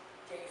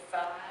 day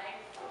 5,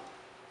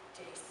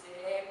 day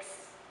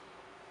 6,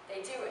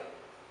 they do it.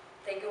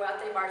 They go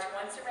out, they march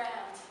once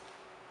around,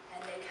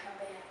 and they come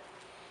back.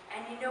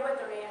 And you know what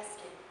they're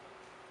asking?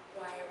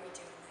 Why are we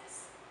doing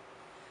this?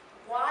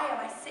 Why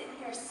am I sitting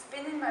here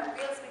spinning my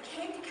wheels? We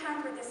came to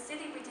conquer the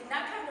city. We did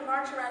not come to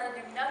march around and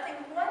do nothing.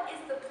 What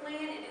is the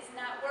plan? It is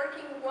not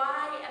working.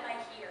 Why am I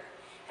here?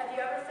 Have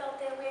you ever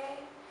felt that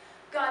way?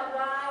 God,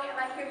 why am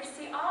I here? You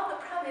see, all the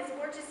problem is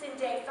we're just in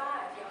day 5,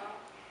 y'all.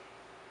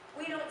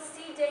 We don't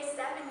see day 7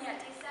 yet.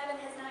 Day 7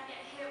 has not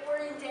yet hit.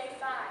 We're in day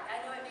 5. I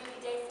know it may be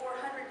day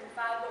 405,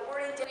 but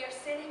we're in day. We are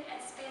sitting and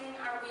spinning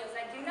our wheels.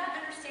 I do not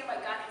understand why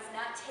God has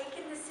not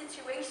taken this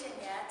situation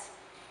yet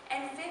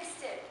and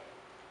fixed it.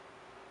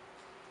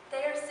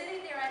 They are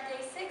sitting there on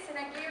day 6,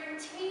 and I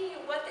guarantee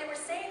you what they were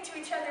saying to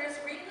each other is,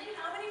 really?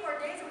 How many more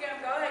days are we going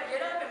to go and get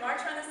up and march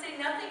around the city?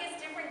 Nothing is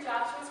different.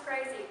 Joshua's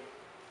crazy.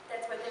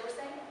 That's what they were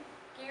saying.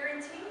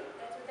 Guarantee you,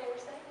 that's what they were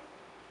saying.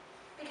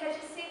 Because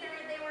you see,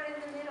 they were in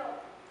the middle.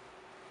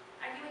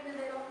 Are you in the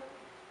middle?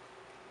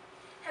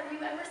 Have you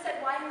ever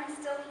said, why am I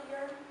still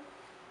here?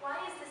 Why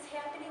is this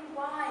happening?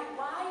 Why?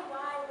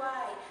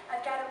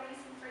 I've got a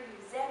reason for you.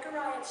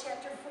 Zechariah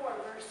chapter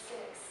 4, verse 6.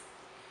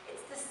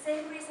 It's the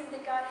same reason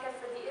that God had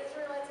for the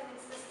Israelites, and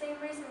it's the same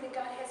reason that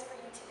God has for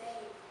you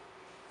today.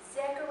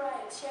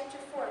 Zechariah chapter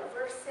 4,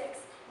 verse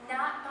 6.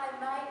 Not by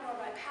might nor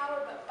by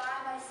power, but by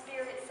my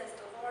Spirit, says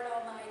the Lord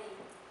Almighty.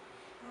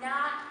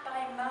 Not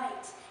by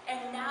might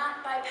and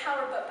not by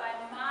power, but by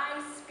my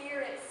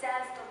Spirit,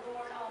 says the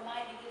Lord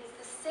Almighty. It is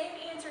the same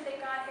answer that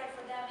God had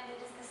for them, and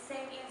it is the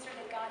same answer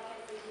that God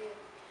had for you.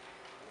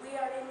 We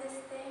are in this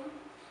thing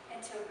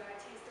until God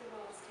takes the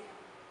walls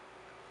down.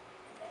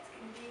 And that's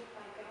going to be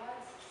by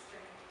God's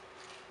strength,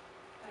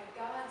 by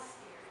God's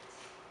Spirit,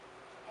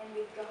 and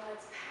with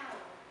God's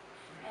power,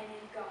 and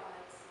in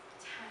God's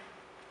time.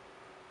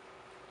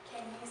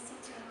 Can you see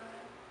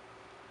tomorrow?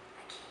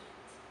 I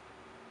can't.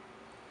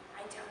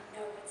 I don't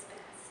know what's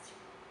best.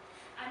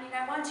 I mean,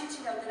 I want you to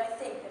know that I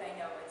think that I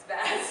know what's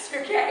best,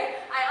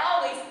 okay? I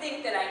always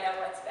think that I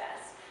know what's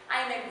best.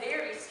 I'm a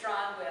very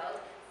strong-willed,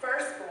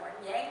 firstborn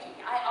Yankee.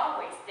 I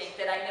always think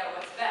that I know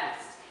what's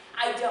best.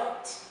 I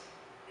don't.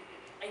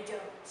 I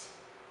don't.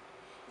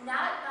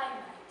 Not by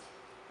might,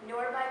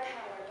 nor by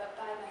power, but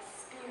by my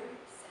Spirit,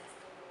 says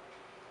the Lord.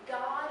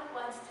 God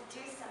wants to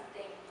do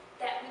something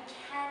that we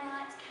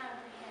cannot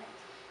comprehend.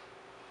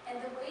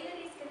 And the way that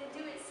He's going to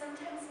do it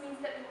sometimes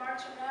means that we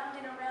march around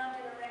and around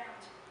and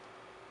around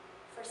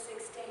for 6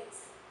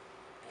 days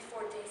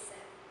before day 7.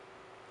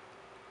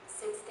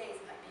 6 days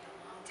might be a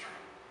long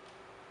time.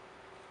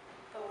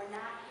 But we're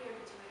not here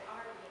to do it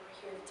our way, we're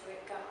here to do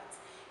it God's.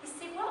 You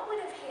see, what would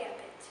have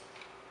happened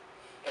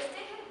if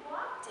they had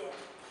walked in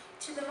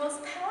to the most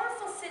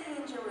powerful city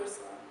in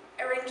Jerusalem,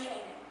 or in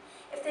Canaan?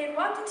 If they had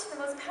walked into the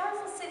most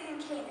powerful city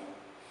in Canaan,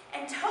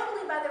 and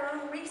totally by their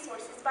own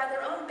resources, by their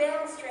own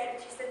battle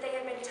strategies that they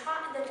had been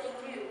taught and that they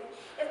knew,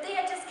 if they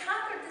had just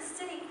conquered the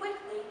city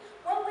quickly,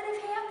 what would have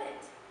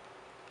happened?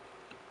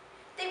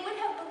 They would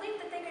have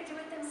believed that they could do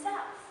it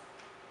themselves.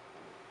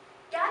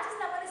 God does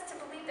not want us to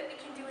believe that we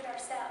can do it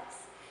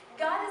ourselves.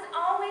 God is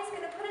always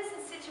going to put us in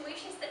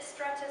situations that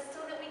stretch us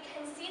so that we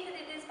can see that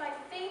it is by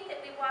faith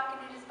that we walk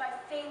and it is by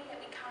faith that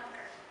we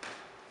conquer.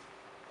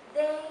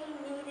 They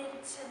needed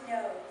to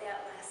know that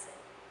lesson.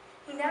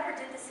 He never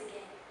did this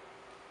again.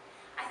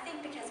 I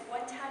think because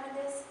one time of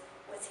this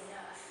was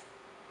enough.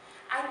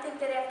 I think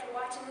that after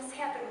watching this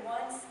happen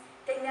once,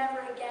 they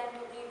never again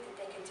believed that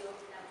they could do it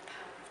without the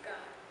power of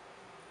God.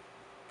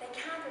 They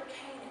conquered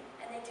Canaan,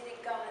 and they did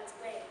it God's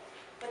way.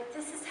 But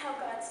this is how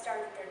God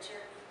started their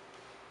journey.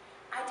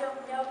 I don't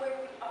know where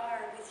you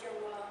are with your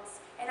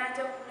walls, and I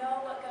don't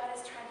know what God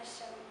is trying to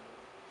show you.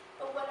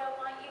 But what I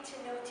want you to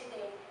know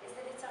today is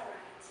that it's all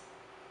right.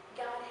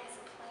 God has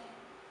a plan.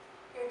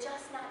 You're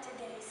just not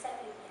today 7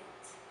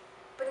 yet.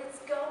 But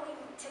it's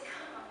going to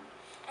come.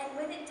 And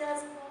when it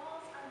does,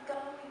 walls are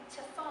going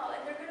to fall.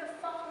 And they're going to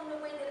fall in a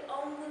way that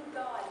only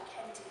God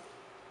can do.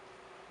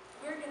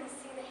 You're going to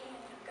see the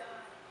hand of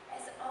God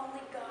as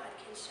only God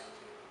can show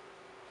you.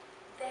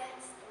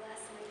 That's the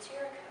lesson of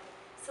Jericho.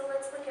 So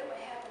let's look at what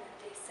happened on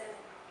day 7.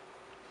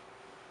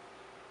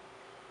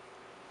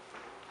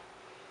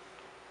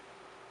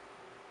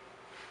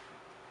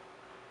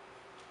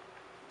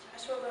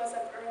 Joshua rose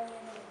up early in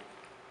the morning,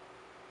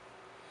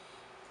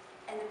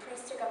 and the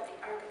priest took up the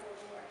ark of the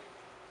Lord.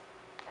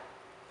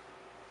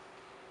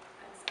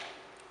 I'm sorry.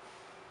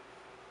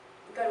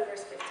 Go to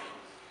verse 15.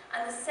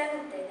 On the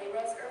 7th day, they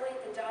rose early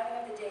at the dawning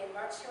of the day and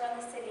marched around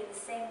the city in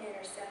the same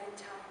manner 7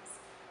 times.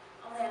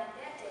 Only on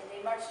that day,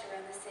 they marched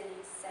around the city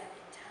 7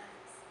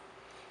 times.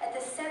 At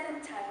the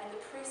 7th time, when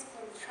the priest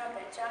blew the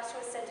trumpet,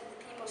 Joshua said to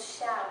the people,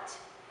 "Shout,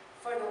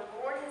 for the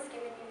Lord has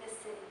given you this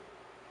city."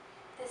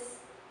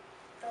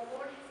 The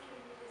Lord has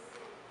given you this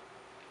city.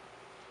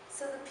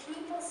 So the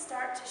people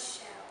start to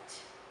shout,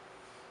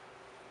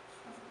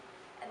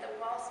 and the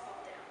walls fall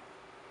down.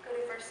 Go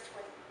to verse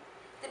 20.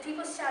 The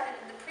people shouted,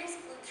 and the priest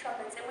blew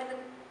trumpets, and when the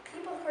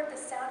people heard the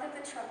sound of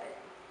the trumpet,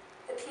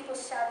 the people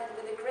shouted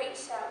with a great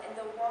shout, and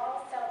the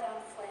wall fell down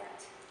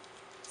flat,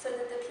 so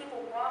that the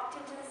people walked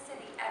into the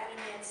city, every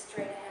man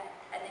straight ahead,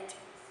 and they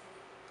took the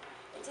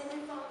city. It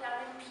didn't fall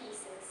down in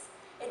pieces.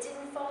 It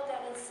didn't fall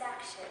down in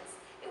sections.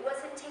 It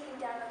wasn't taken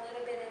down a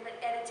little bit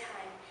at a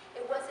time.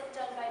 It wasn't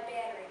done by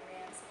battering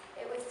rams.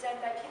 It was done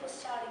by people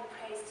shouting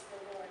praise to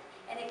the Lord,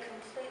 and it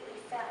completely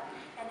fell,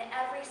 and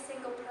every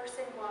single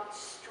person walked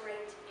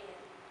straight in.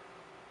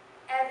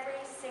 Every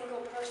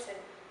single person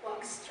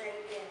walked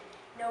straight in.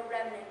 No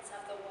remnants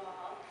of the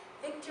wall.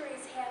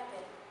 Victories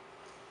happen,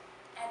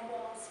 and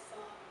walls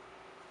fall.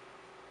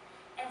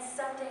 And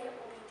someday it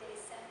will be day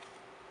 7.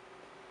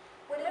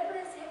 Whatever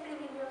is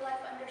happening in your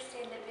life,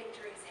 understand that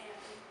victories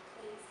happen,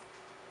 please.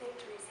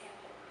 Victories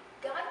happen.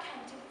 God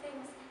can do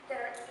things that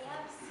are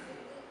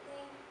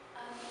absolutely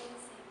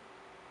amazing.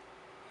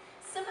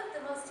 Some of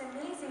the most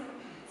amazing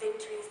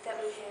victories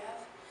that we have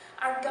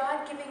are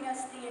God giving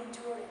us the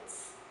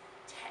endurance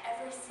to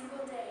every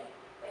single day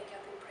wake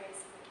up and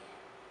praise Him again.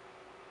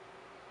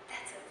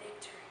 That's a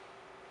victory.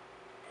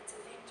 That's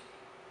a victory.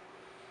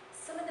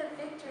 Some of the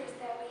victories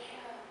that we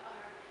have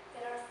are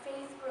that our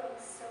faith grows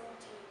so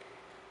deep,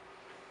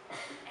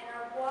 and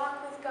our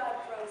walk with God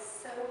grows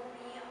so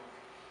real,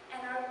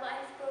 and our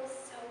life grows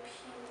so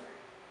pure,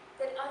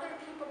 that other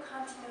people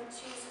come to know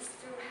Jesus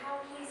through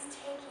how He's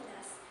taking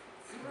us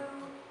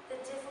through the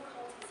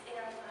difficulties in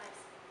our lives.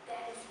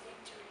 That is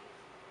victory.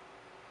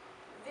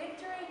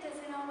 Victory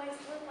doesn't always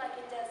look like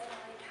it does in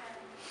our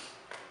economy.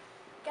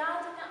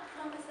 God did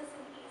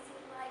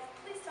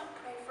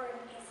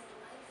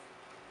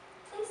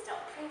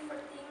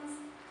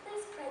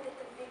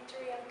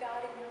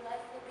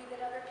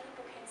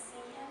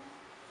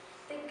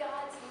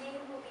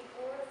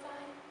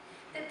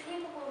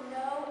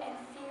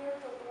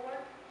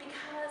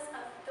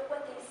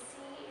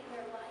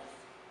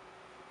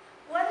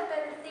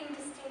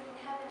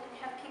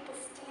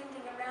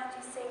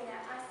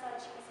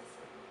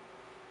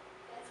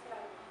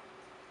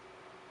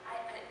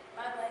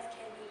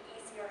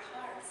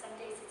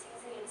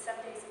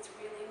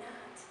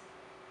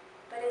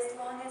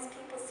long as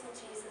people see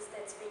Jesus,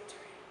 that's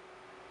victory.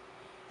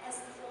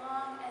 As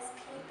long as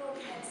people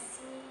can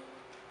see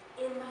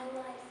in my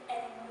life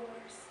and in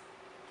yours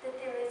that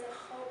there is a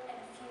hope and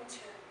a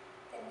future,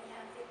 then we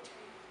have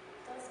victory.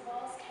 Those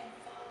walls can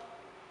fall.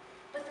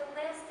 But the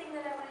last thing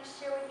that I want to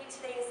share with you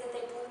today is that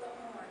they blew the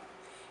horn.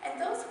 And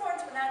those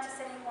horns were not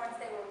just any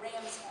horns, they were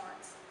ram's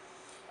horns.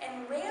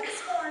 And ram's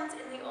horns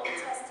in the Old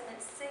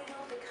Testament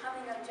signaled the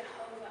coming of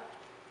Jehovah.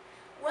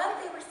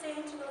 What they were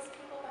saying to those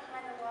people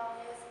behind the wall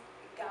is,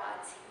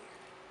 God's here.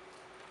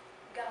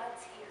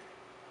 God's here.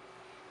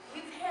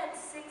 We've had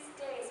 6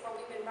 days where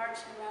we've been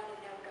marching around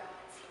and now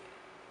God's here.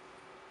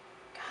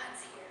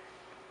 God's here.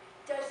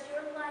 Does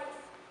your life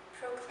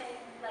proclaim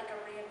like a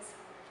ram's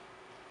horn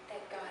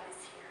that God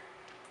is here?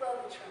 Blow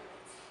the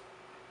trumpets.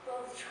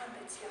 Blow the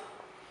trumpets, y'all.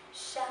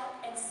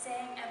 Shout and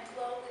sing and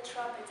blow the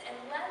trumpets and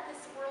let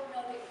this world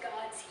know that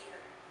God's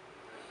here.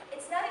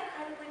 It's not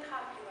incredibly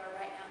popular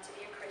right now to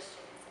be a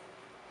Christian, is it?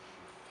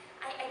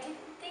 I didn't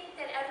think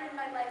that ever in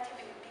my lifetime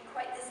it would be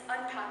quite this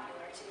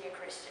unpopular to be a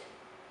Christian.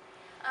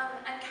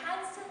 I'm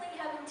constantly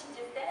having to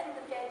defend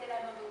the fact that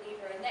I'm a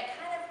believer, and that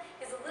kind of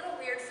is a little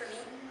weird for me.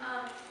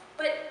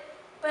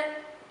 But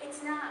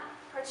it's not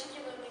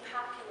particularly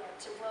popular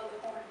to blow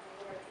the horn of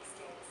the Lord these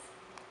days.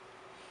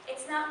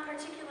 It's not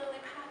particularly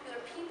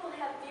popular. People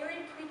have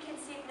very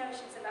preconceived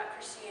notions about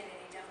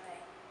Christianity, don't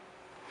they?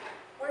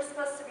 We're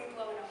supposed to be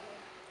blowing a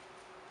horn.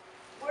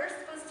 We're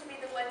supposed to be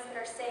the ones that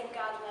are saying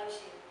God loves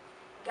you,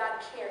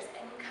 God cares,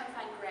 and you come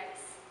find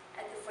grace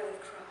at the foot of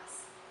the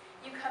cross.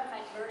 You come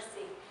find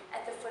mercy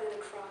at the foot of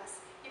the cross.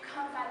 You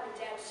come find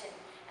redemption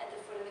at the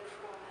foot of the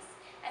cross.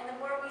 And the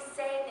more we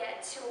say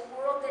that to a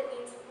world that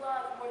needs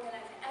love more than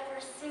I've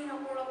ever seen a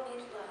world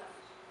need love,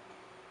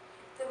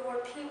 the more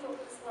people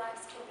whose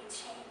lives can be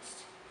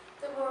changed,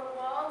 the more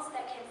walls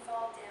that can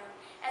fall down,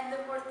 and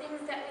the more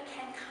things that we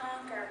can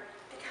conquer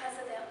because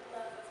of that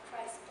love of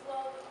Christ.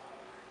 Blow the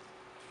horn.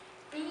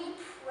 Be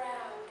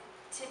proud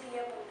to be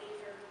a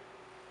believer.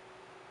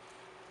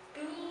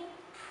 Be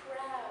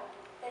proud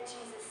that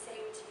Jesus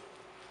saved you.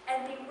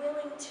 And be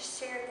willing to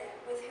share that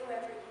with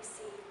whoever you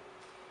see.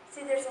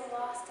 See, there's a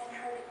lost and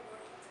hurting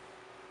world.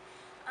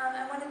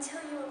 I want to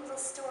tell you a little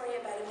story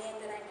about a man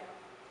that I know.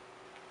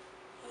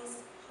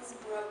 He's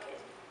broken.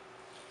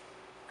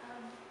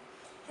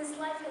 His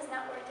life has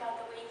not worked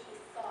out the way he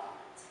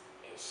thought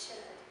it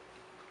should.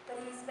 But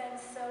he's been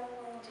so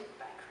wounded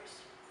by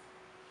Christians.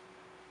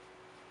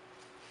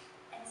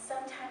 And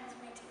sometimes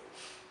we do.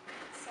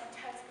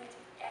 Sometimes we do.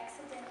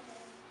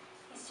 Accidentally.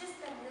 He's just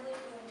been really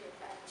wounded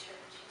by the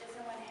church. He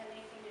doesn't want to have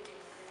anything to do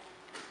with it.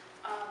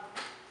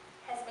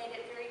 Has made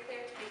it very clear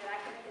to me that I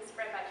can be his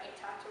friend, but I can't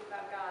talk to him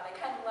about God. I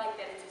kind of like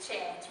that. It's a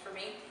challenge for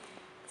me.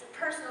 It's a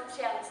personal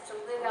challenge to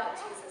live out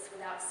Jesus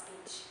without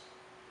speech.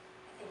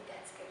 I think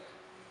that's good.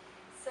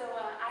 So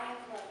I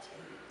have loved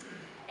him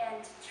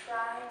and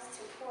tried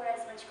to pour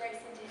as much grace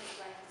into his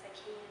life as I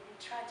can and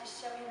tried to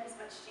show him as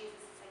much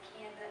Jesus as I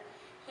can, but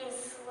he is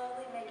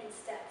slowly making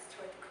steps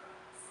toward the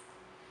cross.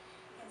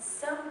 And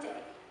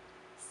someday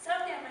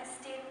I'm going to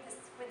stand with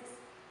this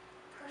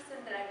person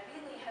that I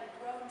really have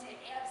grown to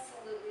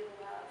absolutely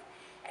love,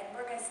 and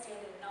we're going to stand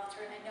at an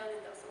altar, and I know that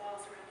those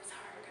walls around his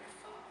heart are going to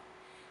fall.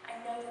 I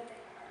know that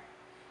they are.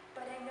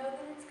 But I know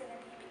that it's going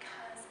to be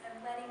because I'm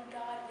letting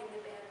God win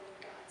the battle in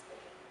God's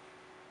way.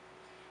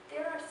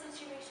 There are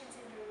situations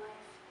in your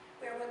life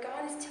where what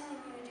God is telling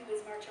you to do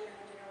is march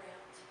around and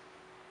around.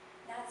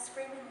 Not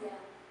scream and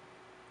yell.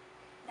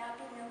 Not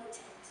be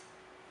militant.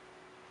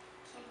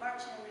 Keep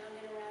marching around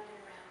and around and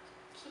around.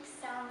 Keep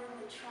sounding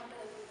the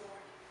trumpet of the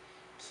Lord.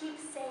 Keep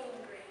saying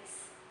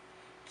grace.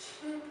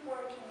 Keep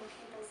working in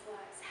people's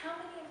lives. How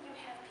many of you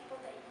have people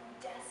that you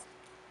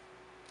desperately?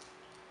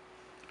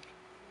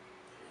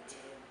 We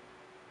do.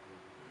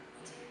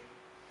 We do.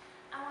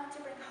 I want to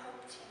bring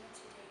hope to you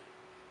today.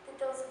 That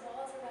those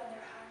walls around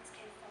their hearts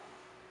can fall.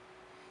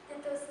 That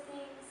those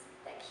things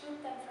that keep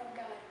them from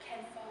God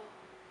can fall.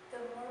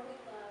 The more we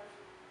love,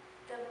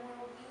 the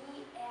more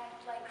we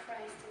act like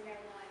Christ in their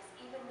lives,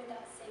 even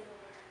without saying a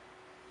word.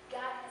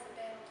 God has a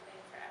battle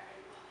plan for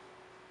every wall.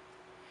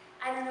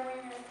 I don't know where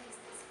you're going to face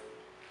this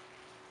week.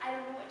 I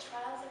don't know what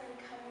trials are going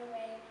to come your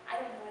way.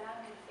 I don't know what I'm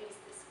going to face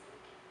this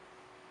week.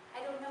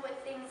 I don't know what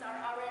things are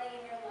already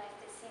in your life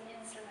that seem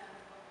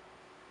insurmountable.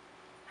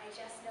 I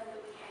just know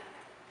that we have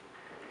them.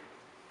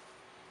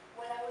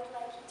 What I would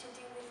like you to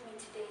do with me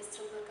today is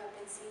to look up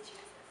and see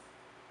Jesus.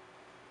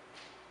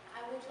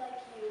 I would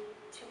like you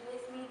to,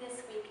 with me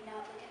this week,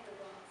 not look at the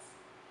walls,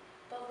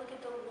 but look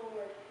at the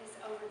Lord who's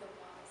over the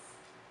walls.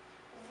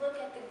 Look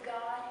at the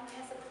God who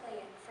has a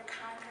plan for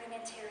conquering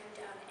and tearing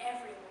down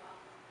every wall,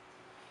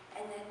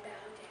 and then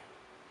bow down.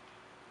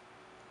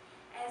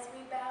 As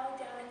we bow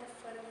down at the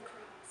foot of the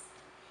cross,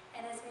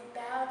 and as we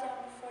bow down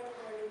before the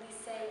Lord and we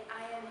say,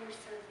 I am your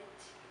servant.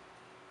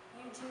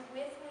 You do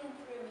with me and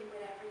through me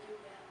whatever you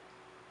will.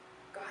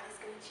 God is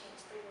going to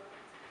change the world.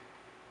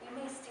 We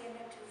may stand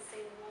up to the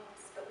same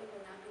walls, but we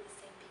will not be the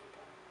same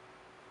people.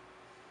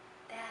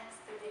 That's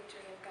the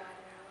victory of God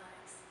in our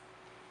lives.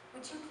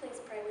 Would you please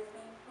pray with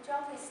me? Would you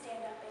all please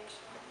stand up,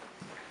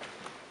 actually?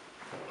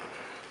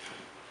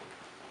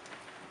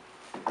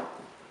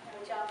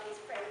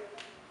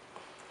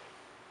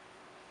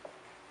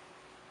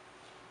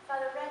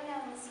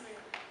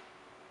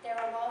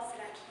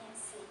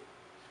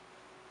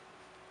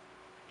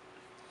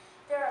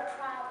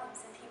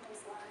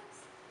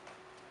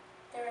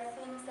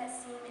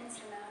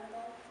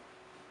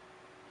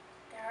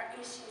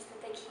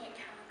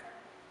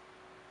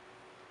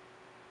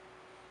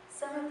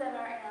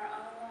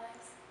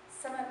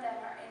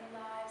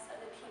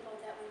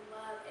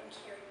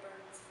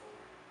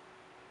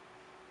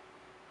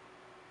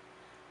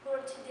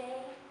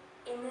 today,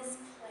 in this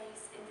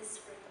place, in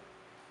this room,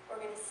 we're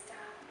going to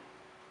stop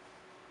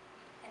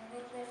and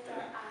we lift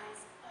our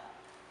eyes up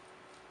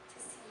to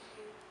see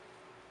you.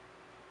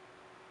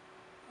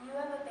 You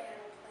have a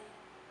battle plan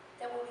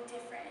that will be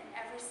different in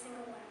every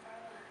single one of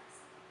our lives.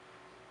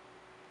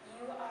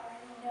 You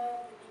already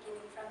know the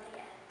beginning from the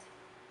end.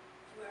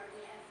 You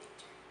already have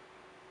victory.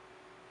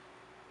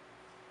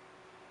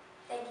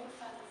 Thank you,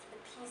 Father, for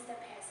the peace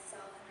that passes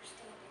all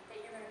understanding that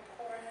you're going to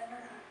pour it on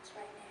our hearts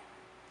right now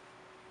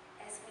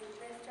as we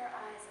lift our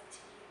eyes up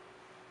to you.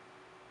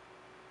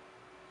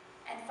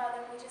 And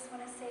Father, we just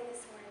want to say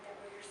this morning that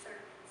we're your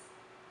servants,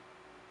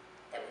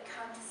 that we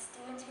come to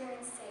stand here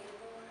and say,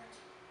 Lord,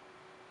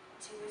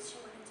 do what you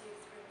want to do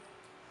through me.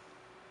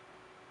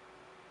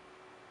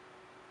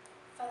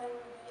 Father,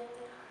 we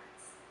yielded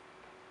hearts.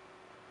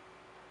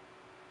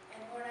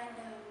 And Lord, I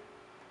know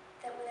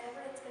that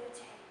whatever it's going to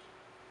take,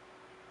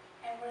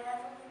 and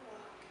wherever we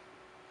walk,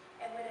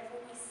 and whatever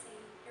we see,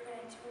 you're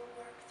going to do a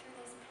work through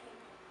these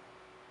people.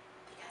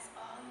 Because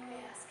all you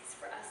ask is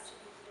for us to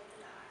be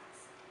yielded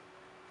hearts.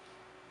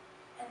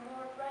 And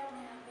Lord, right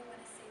now we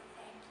want to say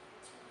thank you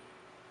to you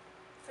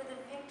for the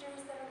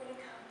victories that are going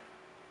to come,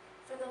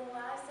 for the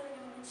lives that are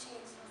going to be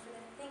changed, and for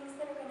the things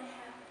that are going to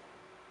happen.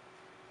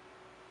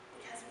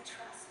 Because we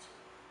trust you.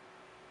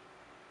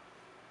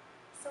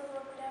 So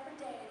Lord, whatever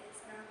day it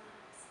is in our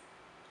lives,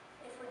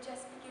 if we're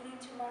just beginning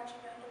to march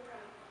around a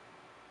problem,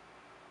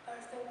 or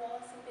if the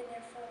walls have been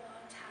there for a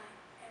long time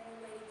and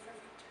we're waiting for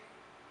victory,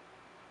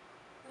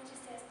 we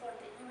just ask, Lord,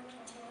 that you would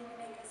continue to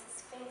make us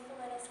as faithful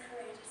and as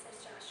courageous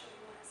as Joshua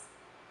was,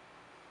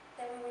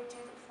 that we would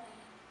do the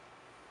plan,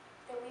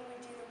 that we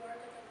would do the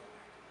work of the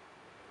Lord,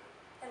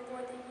 and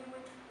Lord, that you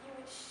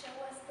would show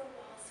us the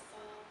walls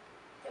fall,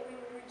 that we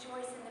would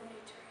rejoice in the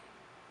victory.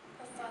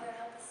 But Father,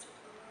 help us to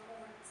blow our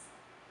horns.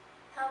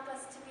 Help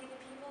us to be the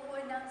people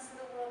who announce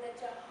to the world that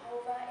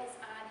Jehovah is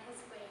on his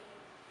way,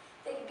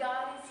 that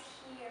God is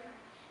here,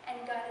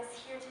 and God is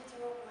here to do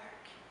a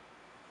work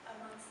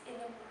in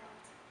the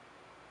world.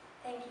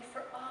 Thank you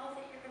for all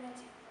that you're going to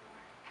do,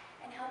 Lord,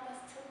 and help us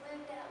to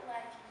live that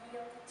life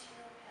yielded to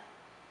your will.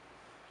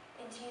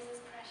 In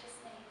Jesus' precious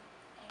name,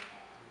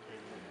 amen.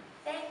 Amen.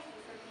 Thank you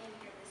for being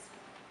here this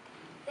morning.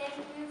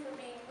 Thank you for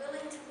being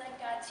willing to let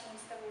God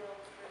change the world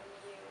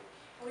through you.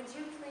 Would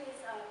you please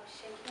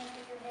shake hands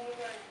with your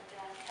neighbor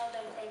and tell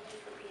them thank you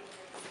for being here?